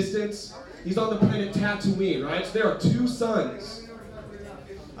into the distance. He's on the planet Tatooine, right? So there are 2 suns.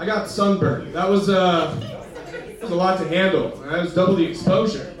 I got sunburned. That was a lot to handle. That was double the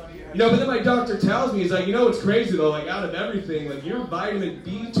exposure. You know, but then my doctor tells me, he's like, you know what's crazy though, like out of everything, like your vitamin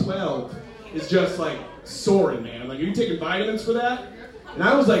B12 is just like soaring, man. Like, are you taking vitamins for that? And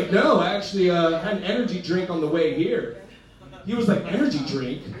I was like, no, I actually had an energy drink on the way here. He was like, energy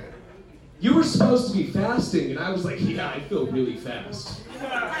drink? You were supposed to be fasting. And I was like, yeah, I feel really fast.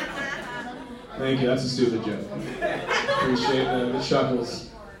 Thank you, that's a stupid joke. Appreciate the chuckles.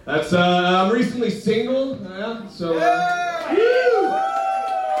 That's, I'm recently single, yeah, so, yeah,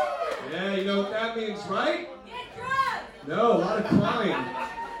 you know what that means, right? Get drunk! No, a lot of crying.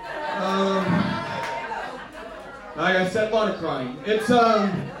 Like I said, a lot of crying. It's,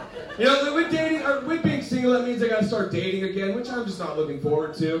 you know, with dating, or with being single, that means I gotta start dating again, which I'm just not looking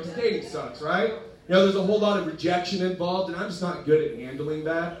forward to, because dating sucks, right? You know, there's a whole lot of rejection involved, and I'm just not good at handling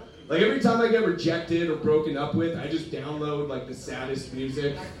that. Like, every time I get rejected or broken up with, I just download, like, the saddest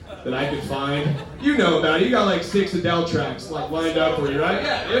music that I could find. You know about it. You got, like, 6 Adele tracks, like, lined up for you, right?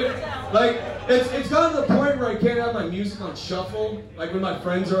 Yeah, like, it's gotten to the point where I can't have my music on shuffle, like, when my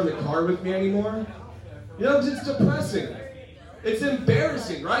friends are in the car with me anymore. You know, it's depressing. It's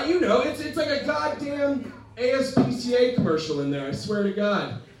embarrassing, right? You know, it's like a goddamn ASPCA commercial in there, I swear to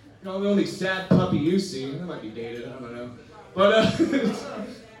God. You know, the only sad puppy you see. That might be dated, I don't know. But,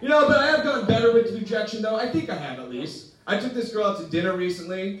 you know, but I have gotten better with rejection, though. I think I have, at least. I took this girl out to dinner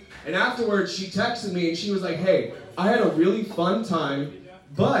recently, and afterwards she texted me and she was like, hey, I had a really fun time,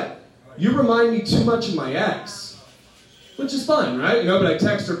 but you remind me too much of my ex. Which is fun, right? You know, but I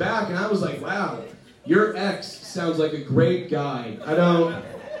text her back and I was like, wow, your ex sounds like a great guy. I don't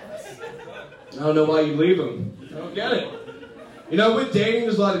know why you leave him. I don't get it. You know, with dating,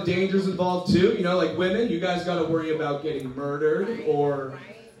 there's a lot of dangers involved too. You know, like women, you guys got to worry about getting murdered or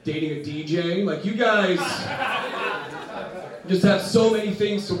dating a DJ. Like, you guys just have so many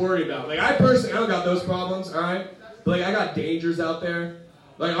things to worry about. Like, I personally, I don't got those problems, all right? But, like, I got dangers out there.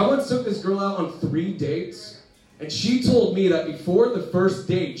 Like, I once took this girl out on 3 dates, and she told me that before the first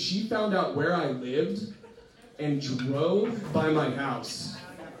date, she found out where I lived and drove by my house.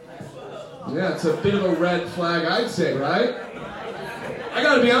 Yeah, it's a bit of a red flag, I'd say, right? I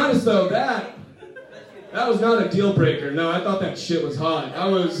gotta be honest, though, that was not a deal breaker. No, I thought that shit was hot. I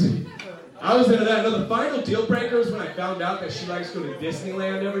was into that. No, the final deal breaker was when I found out that she likes to go to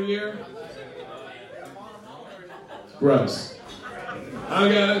Disneyland every year. Gross. I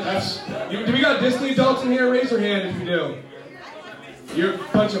don't get it. Do we got Disney adults in here? Raise your hand if you do. You're a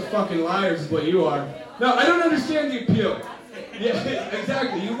bunch of fucking liars is what you are. No, I don't understand the appeal. Yeah,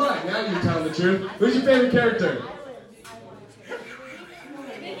 exactly. You lied. Now you're telling the truth. Who's your favorite character?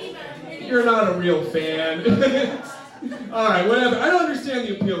 You're not a real fan. Alright, whatever. I don't understand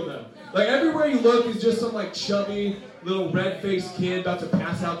the appeal though. Like, everywhere you look is just some like chubby little red-faced kid about to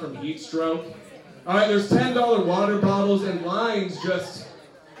pass out from heat stroke. Alright, there's $10 water bottles and lines just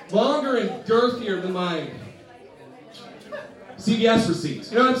longer and girthier than my CVS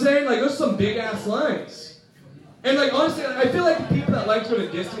receipts. You know what I'm saying? Like, there's some big-ass lines. And like, honestly, I feel like the people that like to go to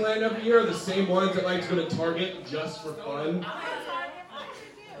Disneyland every year are the same ones that like to go to Target just for fun.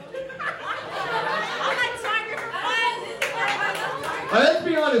 Let's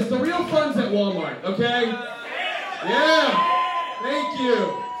be honest, the real fun's at Walmart, okay? Yeah, thank you.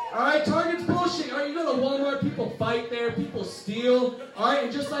 Alright, Target's bullshit. Alright, you go to Walmart, people fight there, people steal. Alright,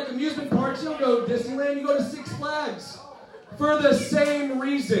 and just like amusement parks, you don't go to Disneyland, you go to Six Flags. For the same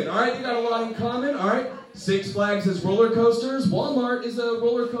reason, alright? They got a lot in common, alright? Six Flags is roller coasters, Walmart is a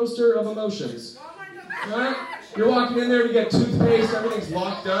roller coaster of emotions. Alright? You're walking in there to get toothpaste, everything's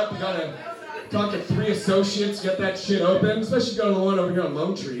locked up, you gotta talk to 3 associates, get that shit open, especially go to the one over here on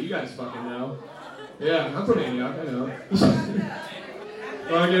Lone Tree, you guys fucking know. Yeah, I'm from Antioch, I know.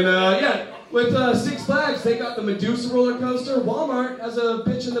 Fucking, yeah, with Six Flags, they got the Medusa roller coaster. Walmart has a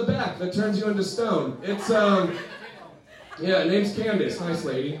bitch in the back that turns you into stone. It's, yeah, name's Candace, nice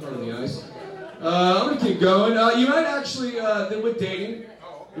lady, under the ice. I'm gonna keep going. You might actually, with dating,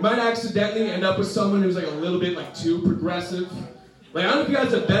 you might accidentally end up with someone who's like a little bit like too progressive. Like, I don't know if you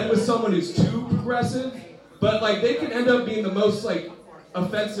guys have been with someone who's too progressive, but like they can end up being the most like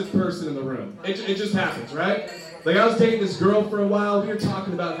offensive person in the room. It just happens, right? Like, I was dating this girl for a while, we were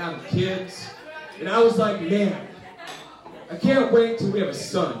talking about having kids, and I was like, man, I can't wait till we have a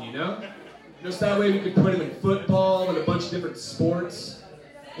son, you know? Just that way we could put him in football and a bunch of different sports.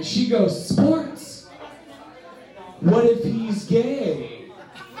 And she goes, sports? What if he's gay?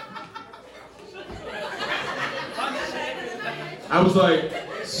 I was like,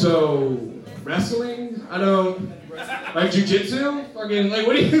 so, wrestling? I don't, like jiu-jitsu? Fucking, like,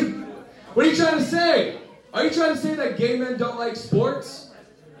 what are you trying to say? Are you trying to say that gay men don't like sports?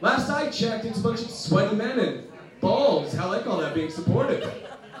 Last I checked, it's a bunch of sweaty men and balls. Hell, I call that being supportive.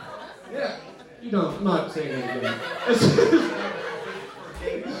 Yeah, you don't, I'm not saying anything.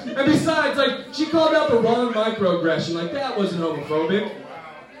 And besides, like, she called out the wrong microaggression. Like, that wasn't homophobic.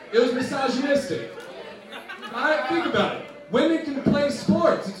 It was misogynistic. Think about it. Women can play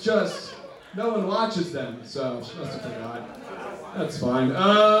sports, it's just no one watches them, so she must have forgot. That's fine.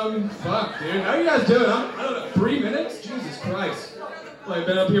 Fuck, dude. How you guys doing? I don't know, 3 minutes? Jesus Christ. Well, I've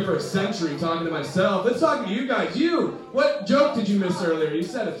been up here for a century talking to myself. Let's talk to you guys. You! What joke did you miss earlier? You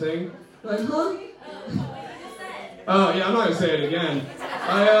said a thing. Like, huh? Oh, yeah, I'm not gonna say it again.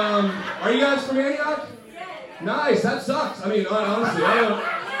 Are you guys from Antioch? Nice, that sucks. I mean, honestly, I don't...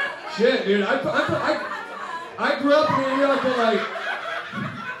 Shit, dude. I grew up in Antioch, but like...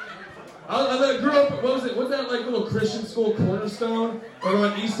 I grew up, what was it? What's that like little Christian school, Cornerstone? Over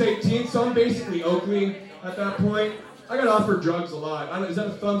on East 18th, so I'm basically Oakley at that point. I got offered drugs a lot. Is that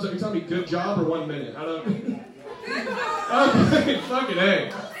a thumbs up? You're telling me good job or 1 minute? I don't... Okay, fucking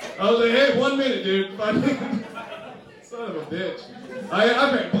A. I was like, hey, 1 minute, dude. Son of a bitch.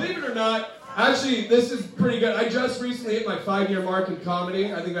 Okay, believe it or not, actually, this is pretty good. I just recently hit my 5-year mark in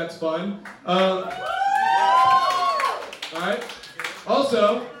comedy. I think that's fun. Alright.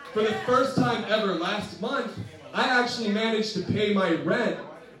 Also, for the first time ever last month, I actually managed to pay my rent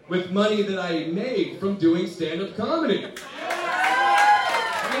with money that I made from doing stand-up comedy.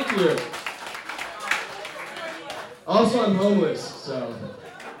 Thank you. Also, I'm homeless, so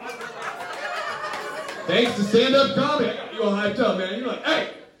thanks to stand-up comedy, I got you all hyped up, man. You're like,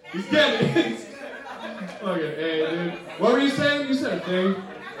 hey, he's getting it. Okay, hey, dude. What were you saying? You said a thing.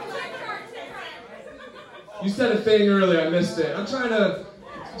 You said a thing earlier, I missed it. I'm trying to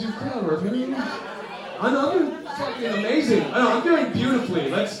do crowd work, man. I'm doing fucking amazing. I know, I'm doing beautifully.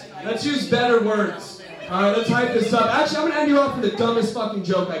 Let's use better words. Alright, let's hype this up. Actually, I'm gonna end you off with the dumbest fucking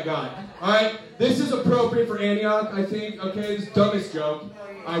joke I got. Alright? This is appropriate for Antioch, I think. Okay, this dumbest joke.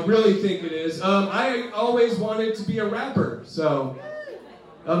 I really think it is. I always wanted to be a rapper, so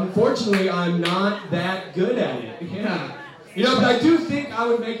unfortunately, I'm not that good at it. Yeah. You know, but I do think I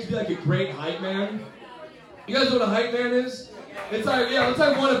would make to be like a great hype man. You guys know what a hype man is? It's like, yeah, it's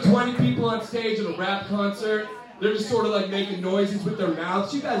like one of 20 people on stage at a rap concert. They're just sort of like making noises with their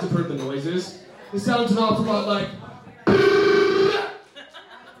mouths. You guys have heard the noises. It sounds an awful lot like,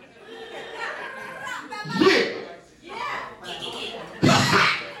 yeah.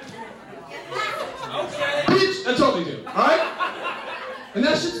 Bitch, that's all they do, alright? And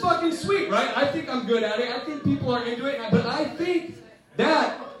that shit's fucking sweet, right? I think I'm good at it. I think people are into it. But I think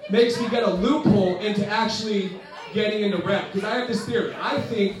that makes me get a loophole into actually getting into rap. Because I have this theory. I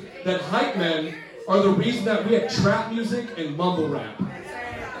think that hype men are the reason that we have trap music and mumble rap.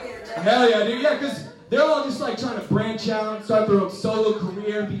 Hell yeah, dude. Yeah, because they're all just like trying to branch out, start their own solo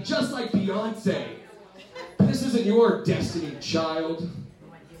career, and be just like Beyonce. But this isn't your destiny, child.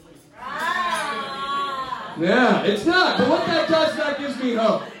 Yeah, it's not. But what that does, that gives me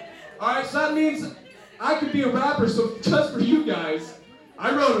hope. Alright, so that means I could be a rapper, so just for you guys,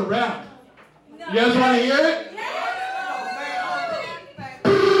 I wrote a rap. You guys want to hear it?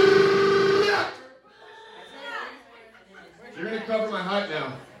 You're going to cover my hype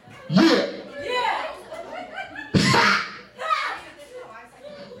now. Yeah!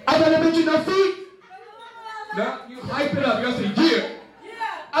 I better bitch you no feet! No, you hype it up. You gotta say, yeah!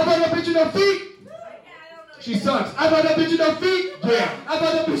 I better bitch you no feet! She sucks. I bought that bitch in her feet. Yeah. I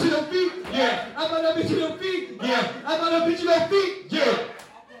bought that bitch in her feet. Yeah. I bought that bitch in her feet. Yeah. I bought that bitch in her feet. Yeah.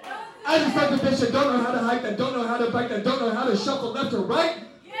 I just like the bitch that don't know how to hike, that don't know how to bike, that don't know how to shuffle left or right.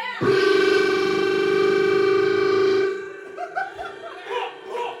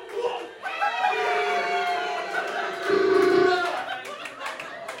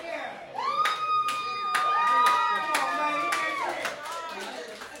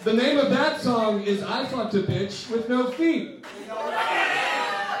 The name of that song is I Fucked a Bitch with No Feet.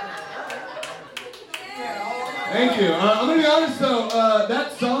 Thank you. I'm going to be honest though,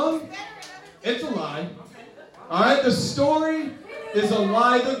 that song, it's a lie. Alright, the story is a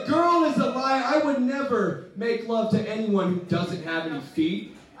lie. The girl is a lie. I would never make love to anyone who doesn't have any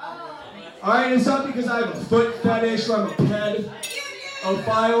feet. Alright, it's not because I have a foot fetish or I'm a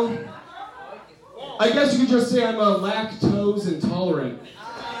pedophile. I guess you could just say I'm a lactose intolerant.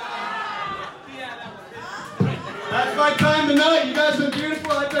 That's my time tonight. You guys have been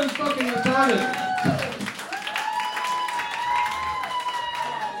beautiful. I've been fucking retarded.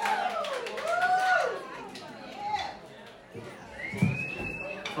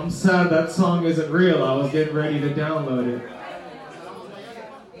 I'm sad that song isn't real. I was getting ready to download it.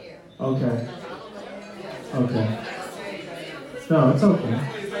 Okay. Okay. No, it's okay.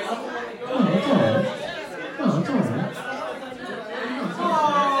 No, it's alright. No, it's alright.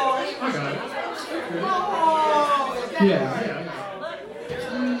 I got it.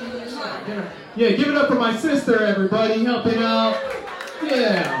 Yeah, give it up for my sister, everybody, helping out.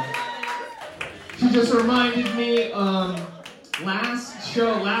 Yeah. She just reminded me,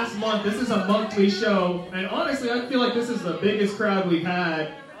 last month, this is a monthly show, and honestly, I feel like this is the biggest crowd we've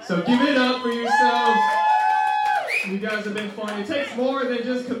had. So give it up for yourselves. You guys have been fun. It takes more than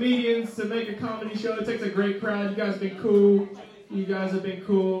just comedians to make a comedy show. It takes a great crowd. You guys have been cool. You guys have been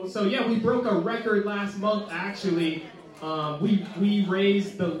cool. So yeah, we broke a record last month, actually. We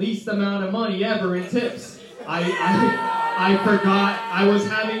raised the least amount of money ever in tips. I forgot. I was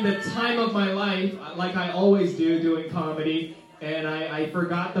having the time of my life, like I always do doing comedy, and I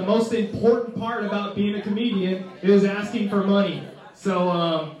forgot the most important part about being a comedian is asking for money.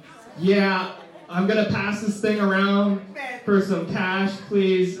 So, yeah, I'm gonna pass this thing around for some cash,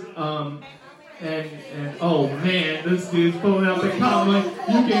 please. And oh man, this dude's pulling out the comment.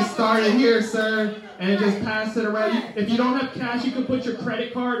 You can start it here, sir, and just pass it around. If you don't have cash, you can put your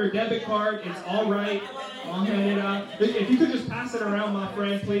credit card or debit card. It's all right. I'll hand it out. If you could just pass it around, my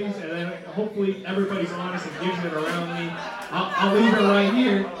friend, please, and then hopefully everybody's honest and gives it around me. I'll leave it right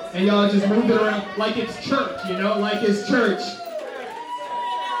here, and y'all just move it around like it's church, you know, like it's church.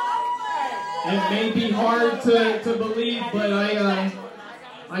 It may be hard to believe, but I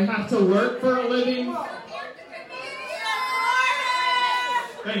have to work for a living.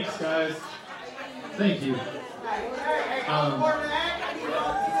 Thanks, guys. Thank you.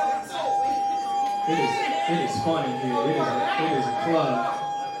 It is funny here. It is a club.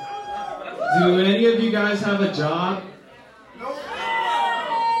 Do any of you guys have a job?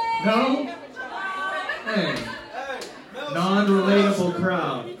 No? Hey, non-relatable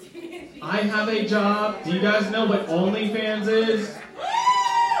crowd. I have a job. Do you guys know what OnlyFans is?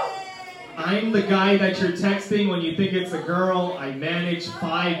 I'm the guy that you're texting when you think it's a girl. I manage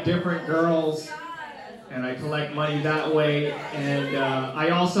 5 different girls, and I collect money that way. And I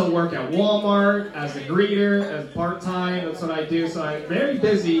also work at Walmart as a greeter, as part-time. That's what I do. So I'm very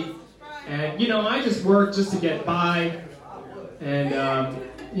busy. And, you know, I just work just to get by. And,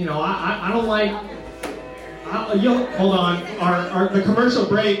 you know, I don't like... hold on. The commercial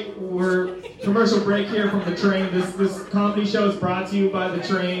break, commercial break here from the train. This comedy show is brought to you by the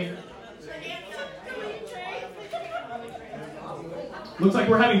train. Looks like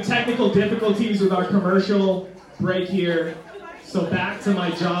we're having technical difficulties with our commercial break here. So back to my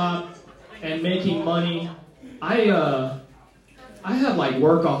job and making money. I have like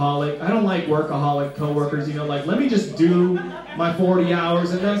workaholic. I don't like workaholic coworkers, you know, like let me just do my 40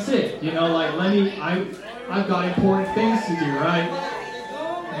 hours and that's it. You know, like I've got important things to do, right?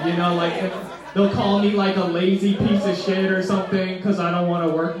 You know, like they'll call me like a lazy piece of shit or something because I don't want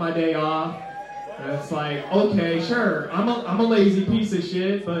to work my day off. And it's like, okay, sure, I'm a lazy piece of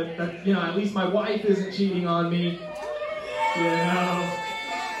shit, but that, you know, at least my wife isn't cheating on me. You know,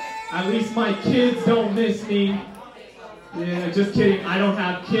 at least my kids don't miss me. Yeah, just kidding. I don't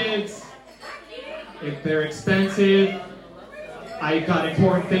have kids. If they're expensive, I've got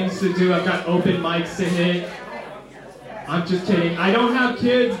important things to do. I've got open mics to hit. I'm just kidding. I don't have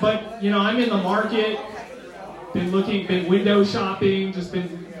kids, but, you know, I'm in the market. Been window shopping, just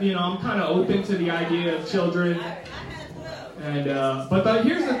been, you know, I'm kind of open to the idea of children. And, but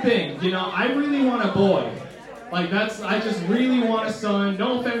here's the thing, you know, I really want a boy. Like I just really want a son.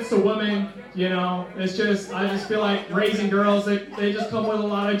 No offense to women, you know, it's just, I just feel like raising girls, they just come with a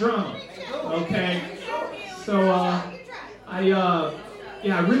lot of drama. Okay? So, I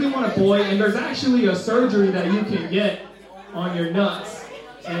really want a boy, and there's actually a surgery that you can get on your nuts.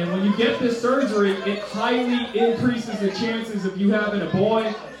 And when you get this surgery, it highly increases the chances of you having a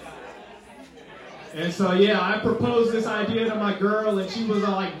boy. And so, yeah, I proposed this idea to my girl, and she was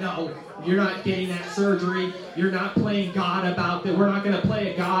all like, no, you're not getting that surgery. You're not playing God about this. We're not going to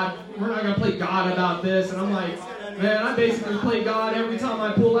play God about this. And I'm like, man, I basically play God every time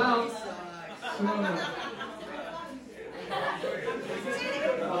I pull out. So,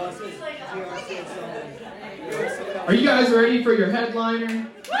 are you guys ready for your headliner?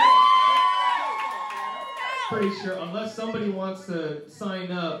 Pretty sure, unless somebody wants to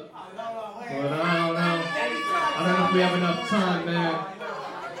sign up. But I don't know. I don't know if we have enough time, man.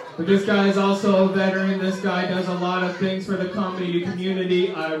 But this guy is also a veteran. This guy does a lot of things for the comedy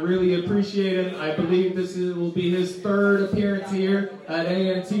community. I really appreciate it. I believe will be his 3rd appearance here at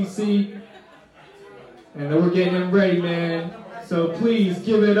AMTC. And then we're getting him ready, man. So please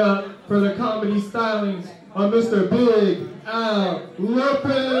give it up for the comedy stylings on Mr. Big Al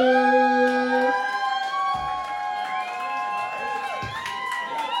Lopez.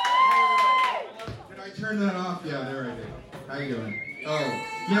 Did I turn that off? Yeah, there I did. How you doing? Oh,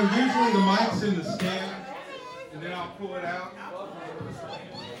 you know, usually the mic's in the stand, and then I'll pull it out.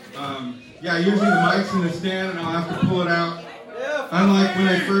 Yeah, usually the mic's in the stand, and I'll have to pull it out. Unlike when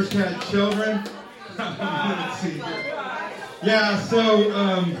I first had children. Let's see here. Yeah, so,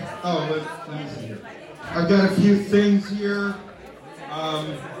 let me see here. I've got a few things here.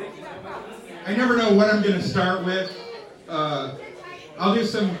 I never know what I'm going to start with. I'll do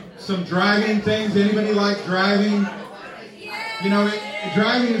some driving things. Anybody like driving? You know,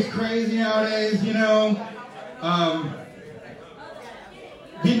 driving is crazy nowadays, you know.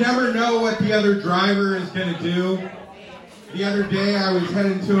 You never know what the other driver is going to do. The other day I was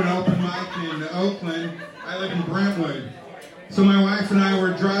heading to an open mic in Oakland. I live in Brentwood. So my wife and I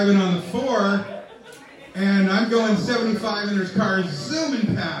were driving on the 4, and I'm going 75 and there's cars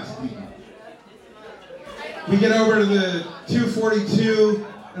zooming past me. We get over to the 242,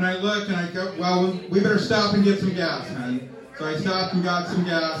 and I look and I go, well, we better stop and get some gas, honey. So I stopped and got some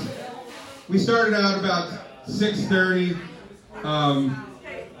gas. We started out about 6:30,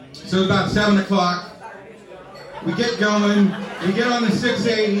 so about 7 o'clock. We get going, we get on the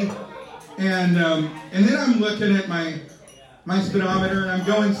 680, and then I'm looking at my speedometer, and I'm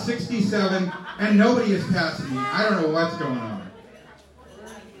going 67, and nobody is passing me. I don't know what's going on.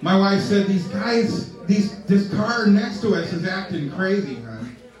 my wife said, these guys, this car next to us is acting crazy,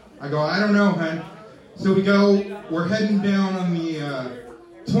 hon. I go, I don't know, hon. So we're heading down on the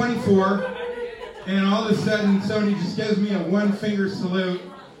 24, and all of a sudden somebody just gives me a one-finger salute.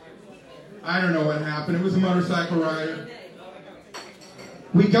 I don't know what happened. It was a motorcycle rider.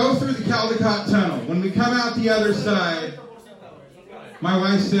 We go through the Caldecott Tunnel. When we come out the other side, my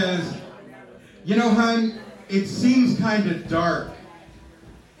wife says, you know, hon, it seems kind of dark.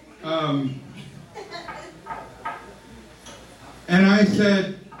 And I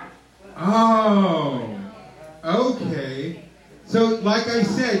said, oh, okay. So, like I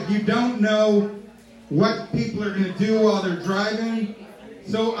said, you don't know what people are going to do while they're driving.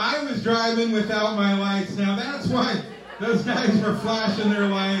 So I was driving without my lights. Now, that's why those guys were flashing their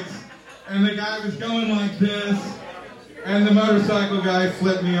lights, and the guy was going like this, and the motorcycle guy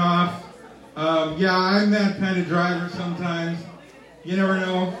flipped me off. Yeah, I'm that kind of driver sometimes. You never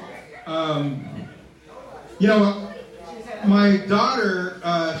know. You know, my daughter,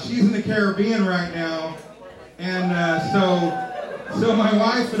 she's in the Caribbean right now, and so my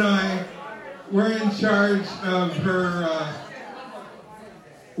wife and I, we're in charge of her.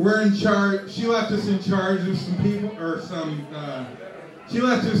 We're in charge. She left us in charge of some people, or some. She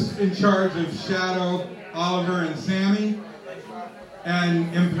left us in charge of Shadow, Oliver, and Sammy, and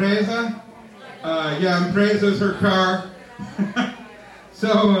Empresa. Yeah, Empresa's her car.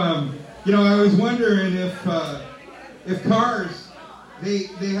 So, you know, I was wondering if cars, they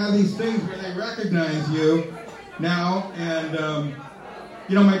have these things where they recognize you now, and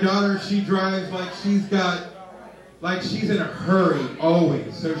you know, my daughter, she drives like she's in a hurry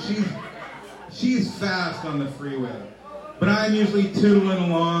always. So she's fast on the freeway, but I'm usually tootling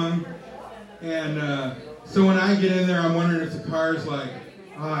along, and so when I get in there, I'm wondering if the car's like,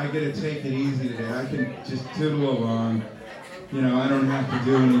 oh, I gotta take it easy today. I can just tootle along. You know, I don't have to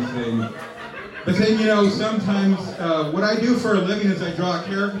do anything. But then, you know, sometimes what I do for a living is I draw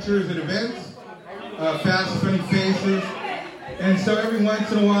caricatures at events, fast, funny faces. And so every once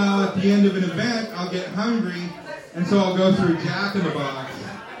in a while at the end of an event, I'll get hungry, and so I'll go through Jack in the Box.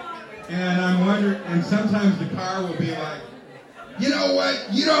 And I'm wondering, and sometimes the car will be like, you know what,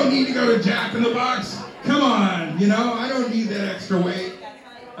 you don't need to go to Jack in the Box. Come on, you know, I don't need that extra weight.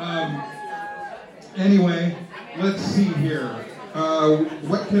 Anyway, let's see here.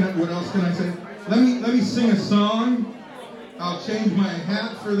 What else can I say? Let me sing a song. I'll change my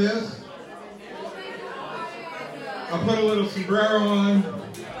hat for this. I'll put a little sombrero on.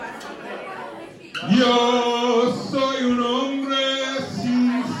 Yo soy un hombre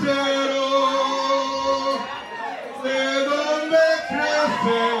sincero, de donde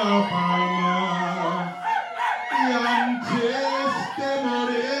crece la palma, y antes de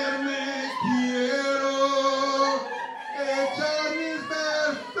morirme quiero echar mis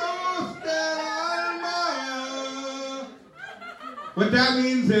versos del alma. What that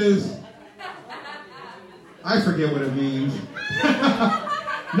means is, I forget what it means.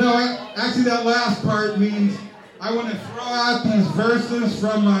 No, actually that last part means I want to throw out these verses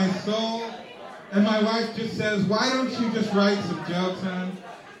from my soul. And my wife just says, why don't you just write some jokes, hon?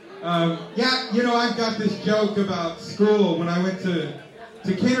 Yeah, you know, I've got this joke about school when I went to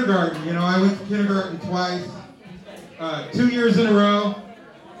kindergarten. You know, I went to kindergarten twice, 2 years in a row.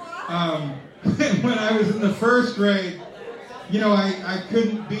 When I was in the first grade, you know, I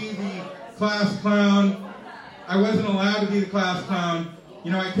couldn't be the class clown. I wasn't allowed to be the class clown. You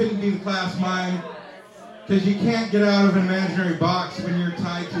know, I couldn't be the class mime because you can't get out of an imaginary box when you're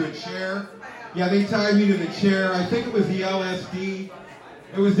tied to a chair. Yeah, they tied me to the chair. I think it was the LSD.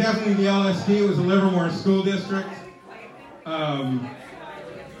 It was definitely the LSD. It was the Livermore School District.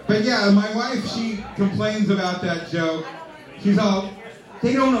 But yeah, my wife, she complains about that joke. She's all,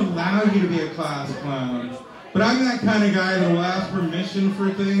 they don't allow you to be a class clown. But I'm that kind of guy that will ask permission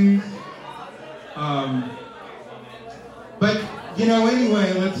for things. But, you know,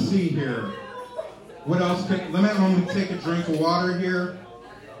 anyway, let's see here. What else? Let me take a drink of water here.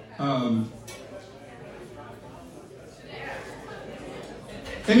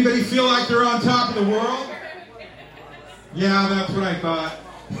 Anybody feel like they're on top of the world? Yeah, that's what I thought.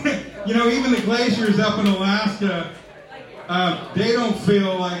 You know, even the glaciers up in Alaska, they don't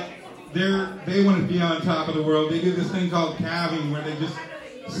feel like they want to be on top of the world. They do this thing called calving where they just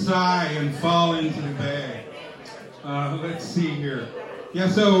sigh and fall into the bay. Let's see here. Yeah,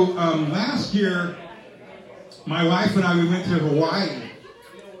 so last year, my wife and I, we went to Hawaii.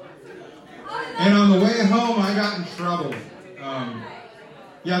 And on the way home, I got in trouble.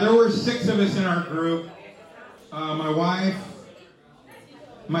 Yeah, there were 6 of us in our group. My wife,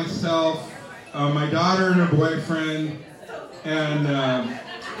 myself, my daughter and her boyfriend, and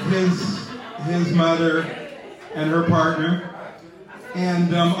his mother and her partner.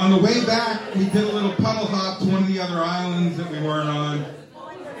 And on the way back, we did a little puddle hop to one of the other islands that we weren't on.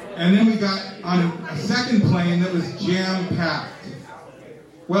 And then we got on a second plane that was jam-packed.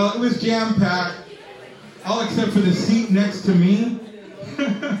 Well, it was jam-packed, all except for the seat next to me.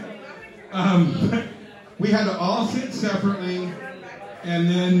 We had to all sit separately. And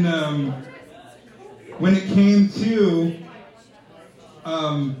then when it came to,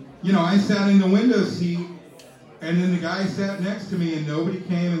 I sat in the window seat. And then the guy sat next to me and nobody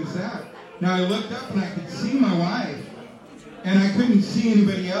came and sat. Now I looked up and I could see my wife. And I couldn't see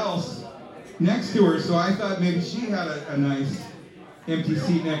anybody else next to her, so I thought maybe she had a nice empty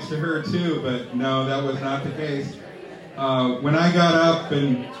seat next to her too, but no, that was not the case. When I got up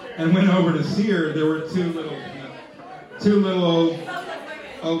and went over to see her, there were two little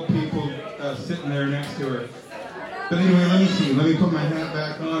old people sitting there next to her. But anyway, let me see. Let me put my hat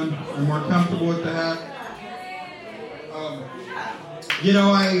back on. I'm more comfortable with the hat.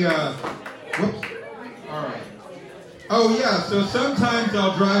 Whoops. All right. Oh, yeah, so sometimes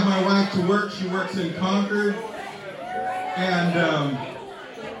I'll drive my wife to work. She works in Concord. And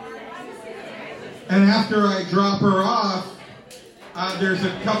after I drop her off, there's a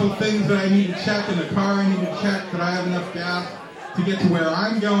couple things that I need to check in the car. I need to check that I have enough gas to get to where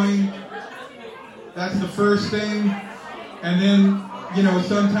I'm going. That's the first thing. And then,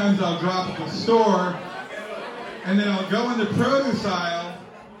 sometimes I'll drop at the store. And then I'll go in the produce aisle,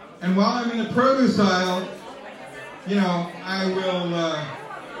 and while I'm in the produce aisle,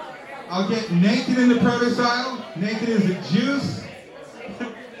 I'll get naked in the produce aisle, naked as a juice,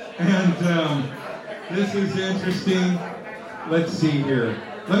 and this is interesting. Let's see here.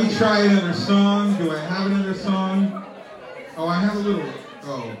 Let me try another song. Do I have another song? Oh, I have a little,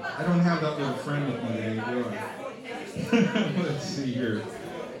 I don't have that little friend with me today, do I? Let's see here.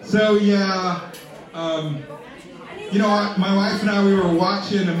 So, yeah, my wife and I, we were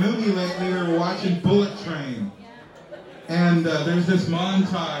watching a movie lately. We were watching Bullet Train. And there's this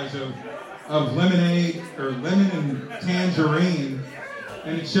montage of lemonade, or lemon and tangerine,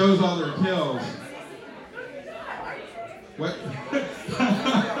 and it shows all their kills. What?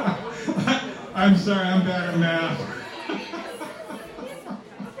 I'm sorry, I'm bad at math.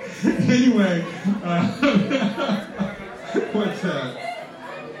 Anyway, what's that?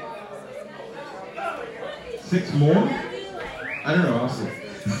 6 more? I don't know, I'll see.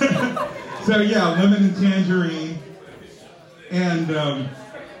 So yeah, lemon and tangerine. And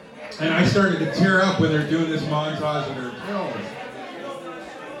I started to tear up when they're doing this montage of their kills.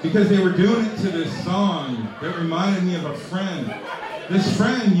 Because they were doing it to this song that reminded me of a friend. This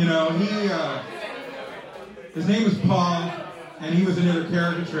friend, his name was Paul, and he was another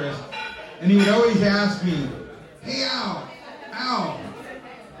caricaturist. And he would always ask me, "Hey, Al,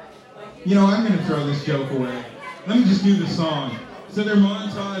 I'm going to throw this joke away. Let me just do the song." So they're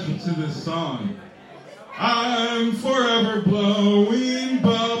montaging to this song. I'm forever blowing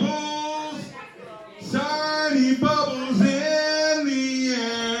bubbles, tiny bubbles in the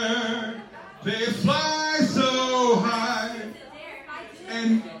air. They fly so high.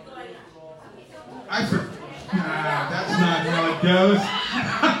 And that's not how it goes.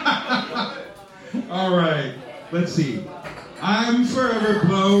 All right, let's see. I'm forever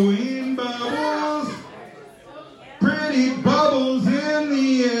blowing bubbles, pretty bubbles in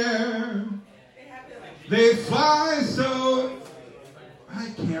the air. They fly so... I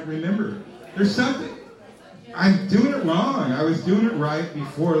can't remember. There's something... I'm doing it wrong. I was doing it right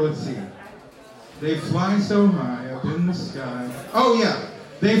before. Let's see. They fly so high up in the sky. Oh, yeah.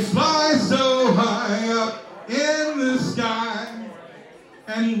 They fly so high up in the sky.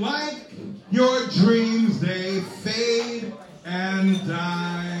 And like your dreams, they fade and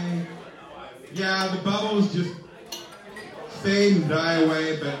die. Yeah, the bubbles just fade and die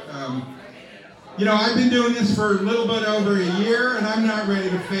away, but... I've been doing this for a little bit over a year, and I'm not ready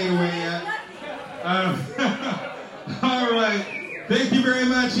to fade away yet. All right. Thank you very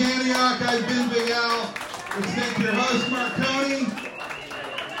much, Antioch. I've been Big Al. Let's thank your host, Marconi.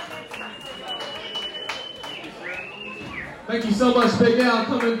 Thank you so much, Big Al,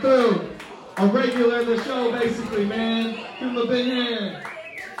 coming through. A regular in the show, basically, man. Give him a big hand.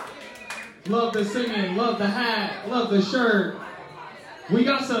 Love the singing, love the hat, love the shirt. We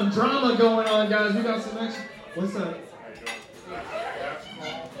got some drama going on, guys. We got some extra. What's up?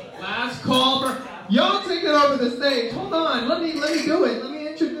 Last call for. Y'all take it over the stage. Hold on. Let me do it. Let me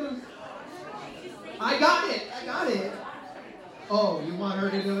introduce. I got it. Oh, you want her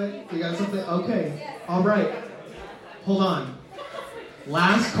to do it? You got something? Okay. All right. Hold on.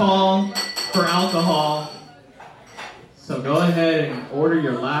 Last call for alcohol. So go ahead and order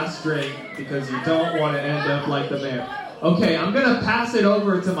your last drink because you don't want to end up like the mayor. Okay, I'm going to pass it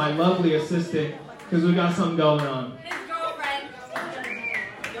over to my lovely assistant because we got something going on. His girlfriend.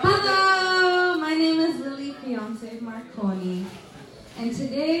 Hello, my name is Lily Fiance Marconi. And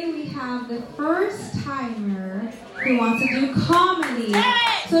today we have the first timer who wants to do comedy.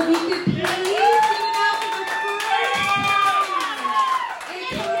 So if we could please give it out for the first timer.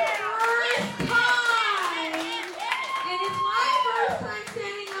 It's her first time. And it's my first time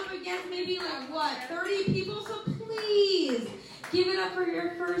standing up against maybe 30 people. So please give it up for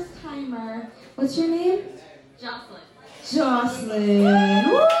your first timer. What's your name? Jocelyn. Jocelyn.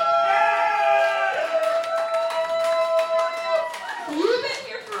 Woo! You've been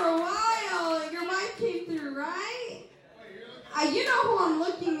here for a while. Your wife came through, right? You know who I'm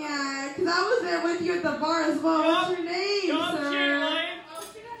looking at, because I was there with you at the bar as well. What's your name, sir?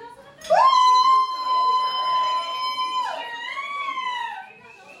 Woo!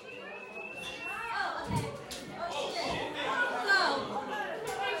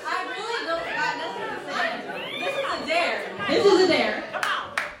 This is a dare.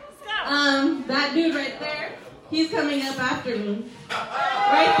 That dude right there, he's coming up after me.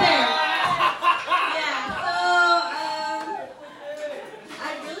 Right there. Yeah, so, I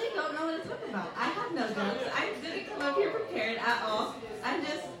really don't know what to talk about. I have no jokes. I didn't come up here prepared at all. I'm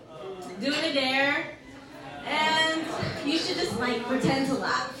just doing a dare, and you should just, pretend to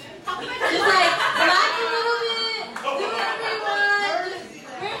laugh. Just, laugh a little bit, do whatever you want.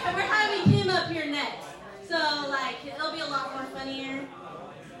 We're having him up here next. So, it'll be a lot more funnier.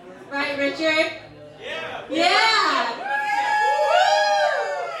 Right, Richard? Yeah. Yeah. Hey,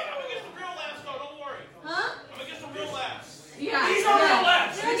 I'm gonna get some real laughs, though. Don't worry. Huh? I'm gonna get some real laughs. Yeah. These are real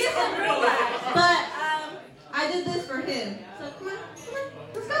laughs. We'll get some real laughs. But, I did this for him. So, come on.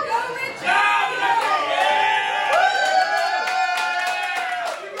 Let's go, Richard. Yeah.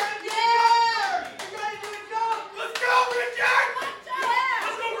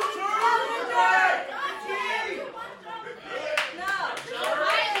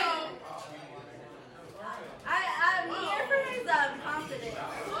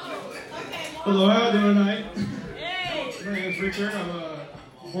 Hello, how are you doing tonight? My name is Richard. I'm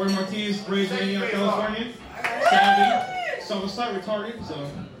born in Martinez, raised in Antioch, California. Sadly, so I'm slightly retarded, so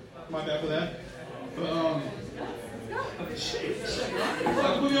my bad for that. But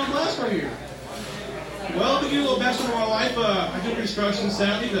put me on blast right here. Well, to give you a little backstory of my life, I do construction.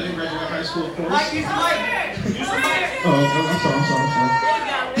 Sadly, I didn't graduate high school, of course. Mike, use the mic. I'm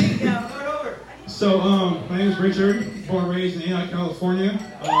sorry. There you go. So, my name is Richard, born and raised in Antioch, California.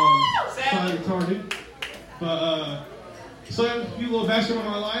 Slightly retarded. But, so a few little backstory of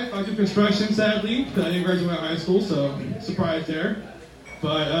my life. I do construction, sadly, because I didn't graduate high school, so surprise there.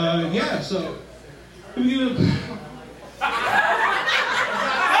 But, yeah, so,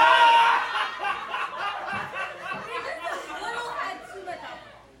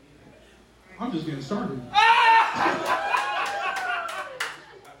 I'm just getting started.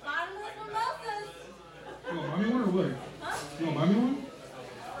 You want mommy one or what? You want mommy one?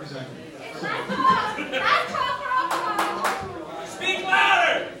 Exactly. Speak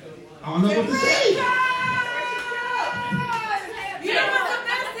louder. I don't know what to say. You know what's the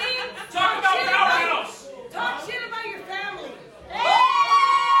best thing? Talk about Powerhouse. Talk shit about your family.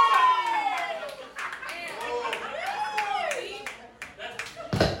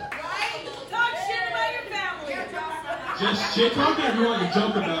 Right? Talk shit about your family. Just shit talking or you want to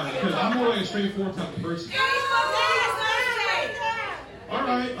joke about it? Because I'm more like a straightforward type of person.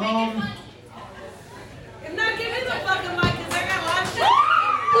 Alright, If not, give it the fucking mic because I got live shit.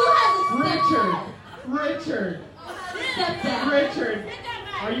 Who has a Richard, stepdad? Richard,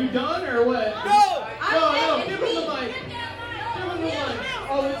 are you done or what? No. No, give him the mic. Give him the mic.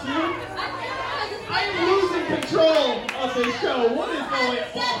 Oh, it's you? I am losing control of this show. What is going on?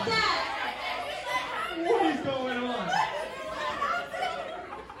 What is going on?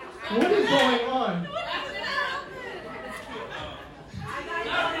 What is going on?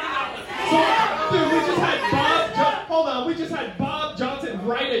 So, dude, we just had Bob Johnson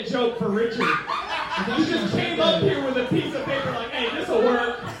write a joke for Richard. He just came up here with a piece of paper like, hey, this'll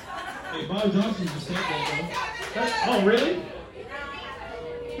work. hey, Bob Johnson's a stepdad, Oh, really?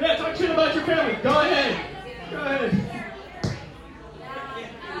 Yeah, talk shit about your family. Go ahead. Go ahead.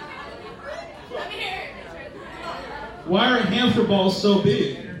 Why are hamster balls so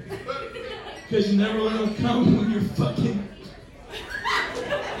big? Because you never let them come when you're fucking.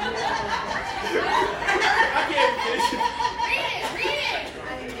 I can't finish it.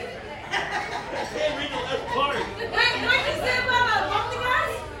 I can't read the left part. What did you say about bumping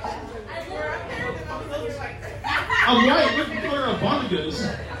us? I'm white. What color are bongas?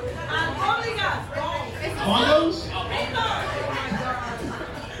 Bongos?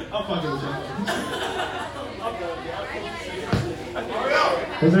 I'm fucking with you.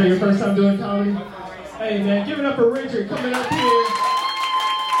 Was that your first time doing comedy? Hey man, give it up for Richard coming up here. It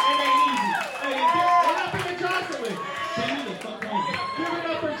ain't easy. Hey, give it up for Jocelyn. Give it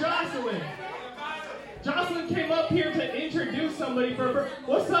up for Jocelyn. Jocelyn came up here to introduce somebody for her.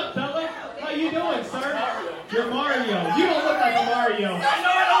 What's up, fella? How you doing, sir? You're Mario. You don't look like a Mario. I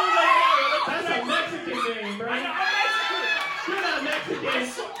know I don't look like Mario. That's a Mexican name, bro. I know I'm Mexican. You're not Mexican.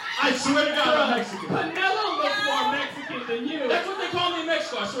 I swear to God, I'm Mexican. Canelo looks more Mexican than you. That's what they call me in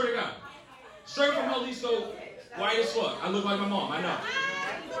Mexico, I swear to God. Straight from Jalisco, white as fuck. I look like my mom, I know.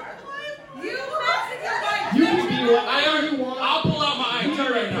 You Mexican white. You can be what I am. you want. I'll pull out my ID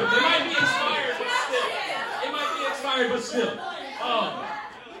right now. It might be expired, but still. It might be expired, but still.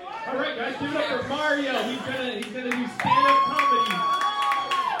 All right, guys, give it up for Mario. He's gonna do stand-up comedy.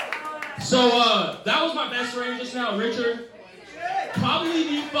 So, that was my best friend just now, Richard. Probably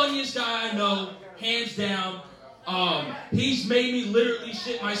the funniest guy I know, hands down. He's made me literally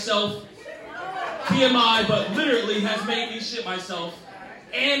shit myself. TMI, but literally has made me shit myself.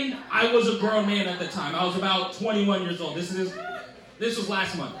 And I was a grown man at the time. I was about 21 years old. This was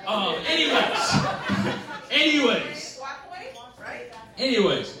last month. Anyways,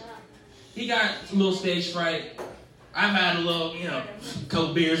 he got a little stage fright. I've had a little,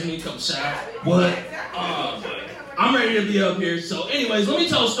 couple beers and a couple shots. What? I'm ready to be up here. So anyways, let me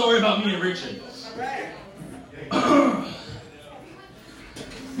tell a story about me and Richard.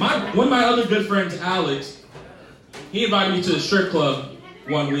 One of my other good friends, Alex, he invited me to the strip club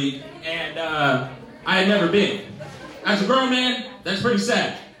one week, and I had never been. As a grown man, that's pretty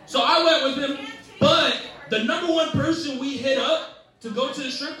sad. So I went with him, but the number one person we hit up to go to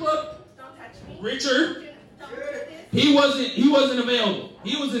the strip club, Richard, he wasn't available.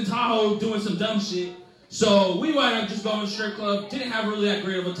 He was in Tahoe doing some dumb shit. So we wound up just going to the strip club, didn't have really that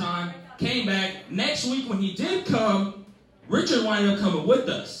great of a time, came back. Next week when he did come, Richard wound up coming with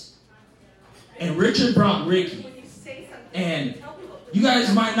us. And Richard brought Ricky. And you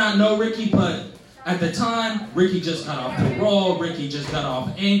guys might not know Ricky, but at the time, Ricky just got off parole, Ricky just got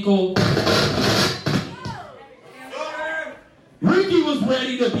off ankle. Ricky was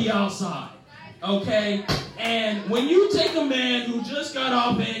ready to be outside, okay? And when you take a man who just got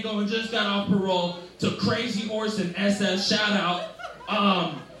off ankle and just got off parole to Crazy Horse and SS, shout out,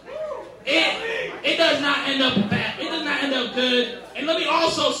 it does not end up bad. It does not end up good. And let me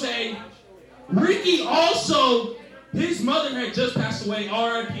also say, Ricky also, his mother had just passed away,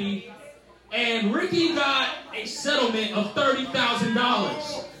 R.I.P., and Ricky got a settlement of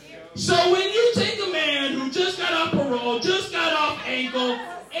 $30,000. So when you take a man who just got off parole, just got off ankle,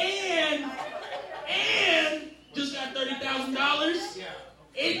 and just got $30,000,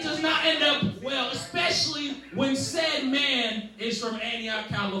 it does not end up well, especially when said man is from Antioch,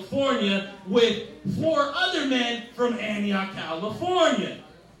 California, with 4 other men from Antioch, California.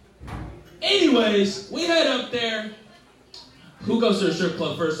 Anyways, we head up there. Who goes to the strip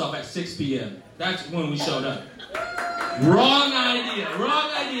club first off at 6 p.m.? That's when we showed up. Wrong idea,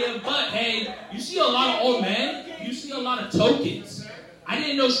 but hey, you see a lot of old men, you see a lot of tokens. I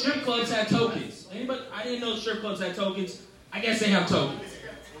didn't know strip clubs had tokens. Anybody? I didn't know strip clubs had tokens. I guess they have tokens.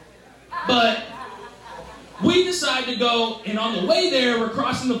 But we decided to go, and on the way there, we're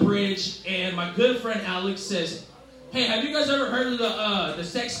crossing the bridge, and my good friend Alex says, hey, have you guys ever heard of the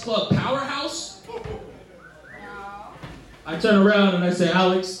sex club Powerhouse? I turn around and I say,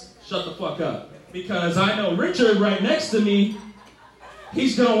 Alex, shut the fuck up. Because I know Richard right next to me,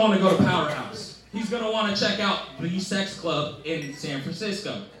 he's going to want to go to Powerhouse. He's going to want to check out the sex club in San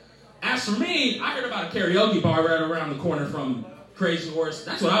Francisco. As for me, I heard about a karaoke bar right around the corner from Crazy Horse.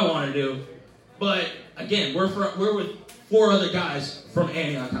 That's what I want to do. But again, we're with 4 other guys from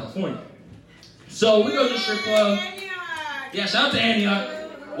Antioch, California. So we go to the strip club. Yeah, shout out to Antioch.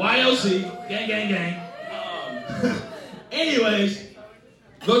 YOC. Gang, gang, gang. Anyways,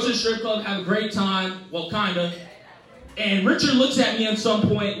 go to the strip club, have a great time. Well, kinda. And Richard looks at me at some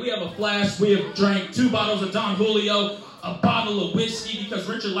point. We have a flask. We have drank 2 bottles of Don Julio, a bottle of whiskey, because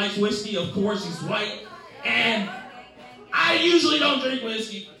Richard likes whiskey. Of course, he's white. And I usually don't drink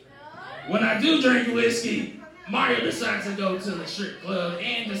whiskey. When I do drink whiskey, Mario decides to go to the strip club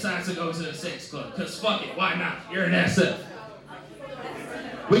and decides to go to the sex club. Because fuck it, why not? You're an SF.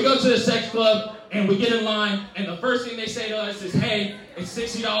 We go to the sex club, and we get in line, and the first thing they say to us is, hey, it's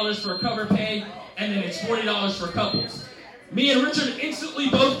 $60 for a cover pay, and then it's $40 for couples. Me and Richard instantly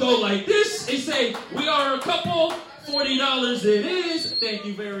both go like this and say, we are a couple, $40 it is, thank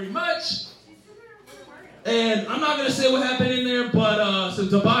you very much. And I'm not going to say what happened in there, but some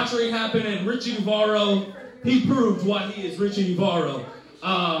debauchery happened, and Richie Navarro, he proved why he is Richie Navarro.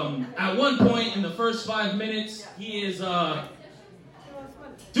 At one point in the first 5 minutes, he is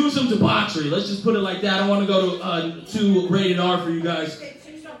doing some debauchery. Let's just put it like that. I don't want to go to rated R for you guys.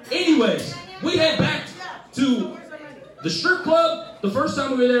 Anyways, we head back to the strip club. The first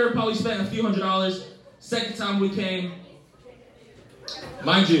time we were there, probably spent a few $100s. Second time we came,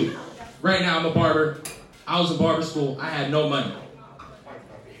 mind you, right now I'm a barber. I was in barber school. I had no money.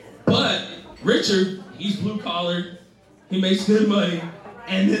 But Richard, he's blue collar. He makes good money.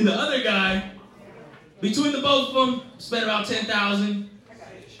 And then the other guy, between the both of them, spent about $10,000.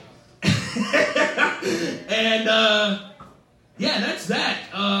 And yeah, that's that.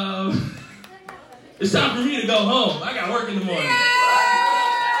 It's time for me to go home. I got work in the morning.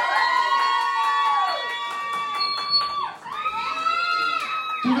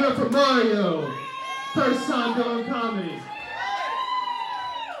 Give it up for Mario. First time doing comedy.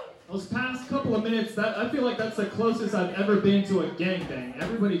 Those past couple of minutes, I feel like that's the closest I've ever been to a gangbang.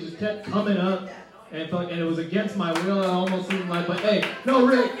 Everybody just kept coming up, and it was against my will. I almost seemed like, but hey, no,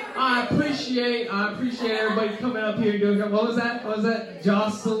 Rick, I appreciate everybody coming up here and doing. What was that?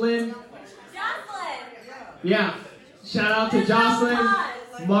 Jocelyn? Yeah. Shout out to Jocelyn,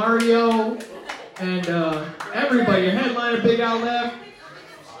 Mario, and everybody. Your headliner, Big Al left.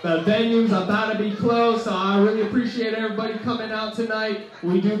 The venue's about to be closed, so I really appreciate everybody coming out tonight.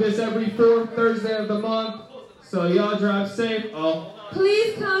 We do this every fourth Thursday of the month, so y'all drive safe.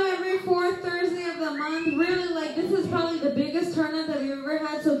 Please come every fourth Thursday of the month. Really, this is probably the biggest turnout that we've ever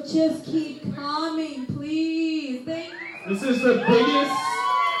had, so just keep coming, please. Thank you. This is the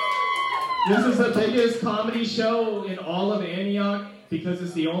biggest comedy show in all of Antioch, because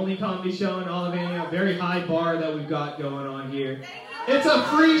it's the only comedy show in all of Antioch. Very high bar that we've got going on here. It's a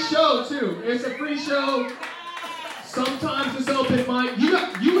free show, too. It's a free show. Sometimes it's open mic. You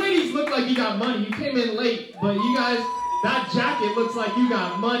ladies look like you got money. You came in late, but you guys, that jacket looks like you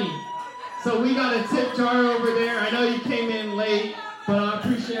got money. So we got a tip jar over there. I know you came in late, but I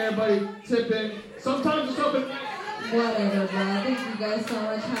appreciate everybody tipping. Sometimes it's open mic. Whatever, bro. Thank you guys so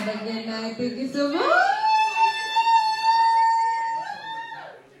much. Have a good night. Thank you so much.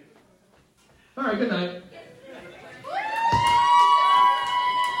 All right, good night.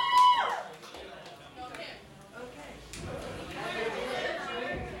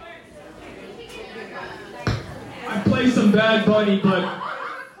 I play some Bad Bunny, but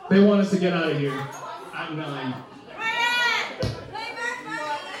they want us to get out of here at 9.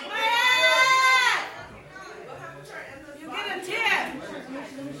 You get a tip.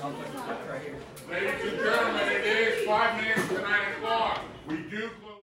 Ladies and gentlemen, it is 5 minutes.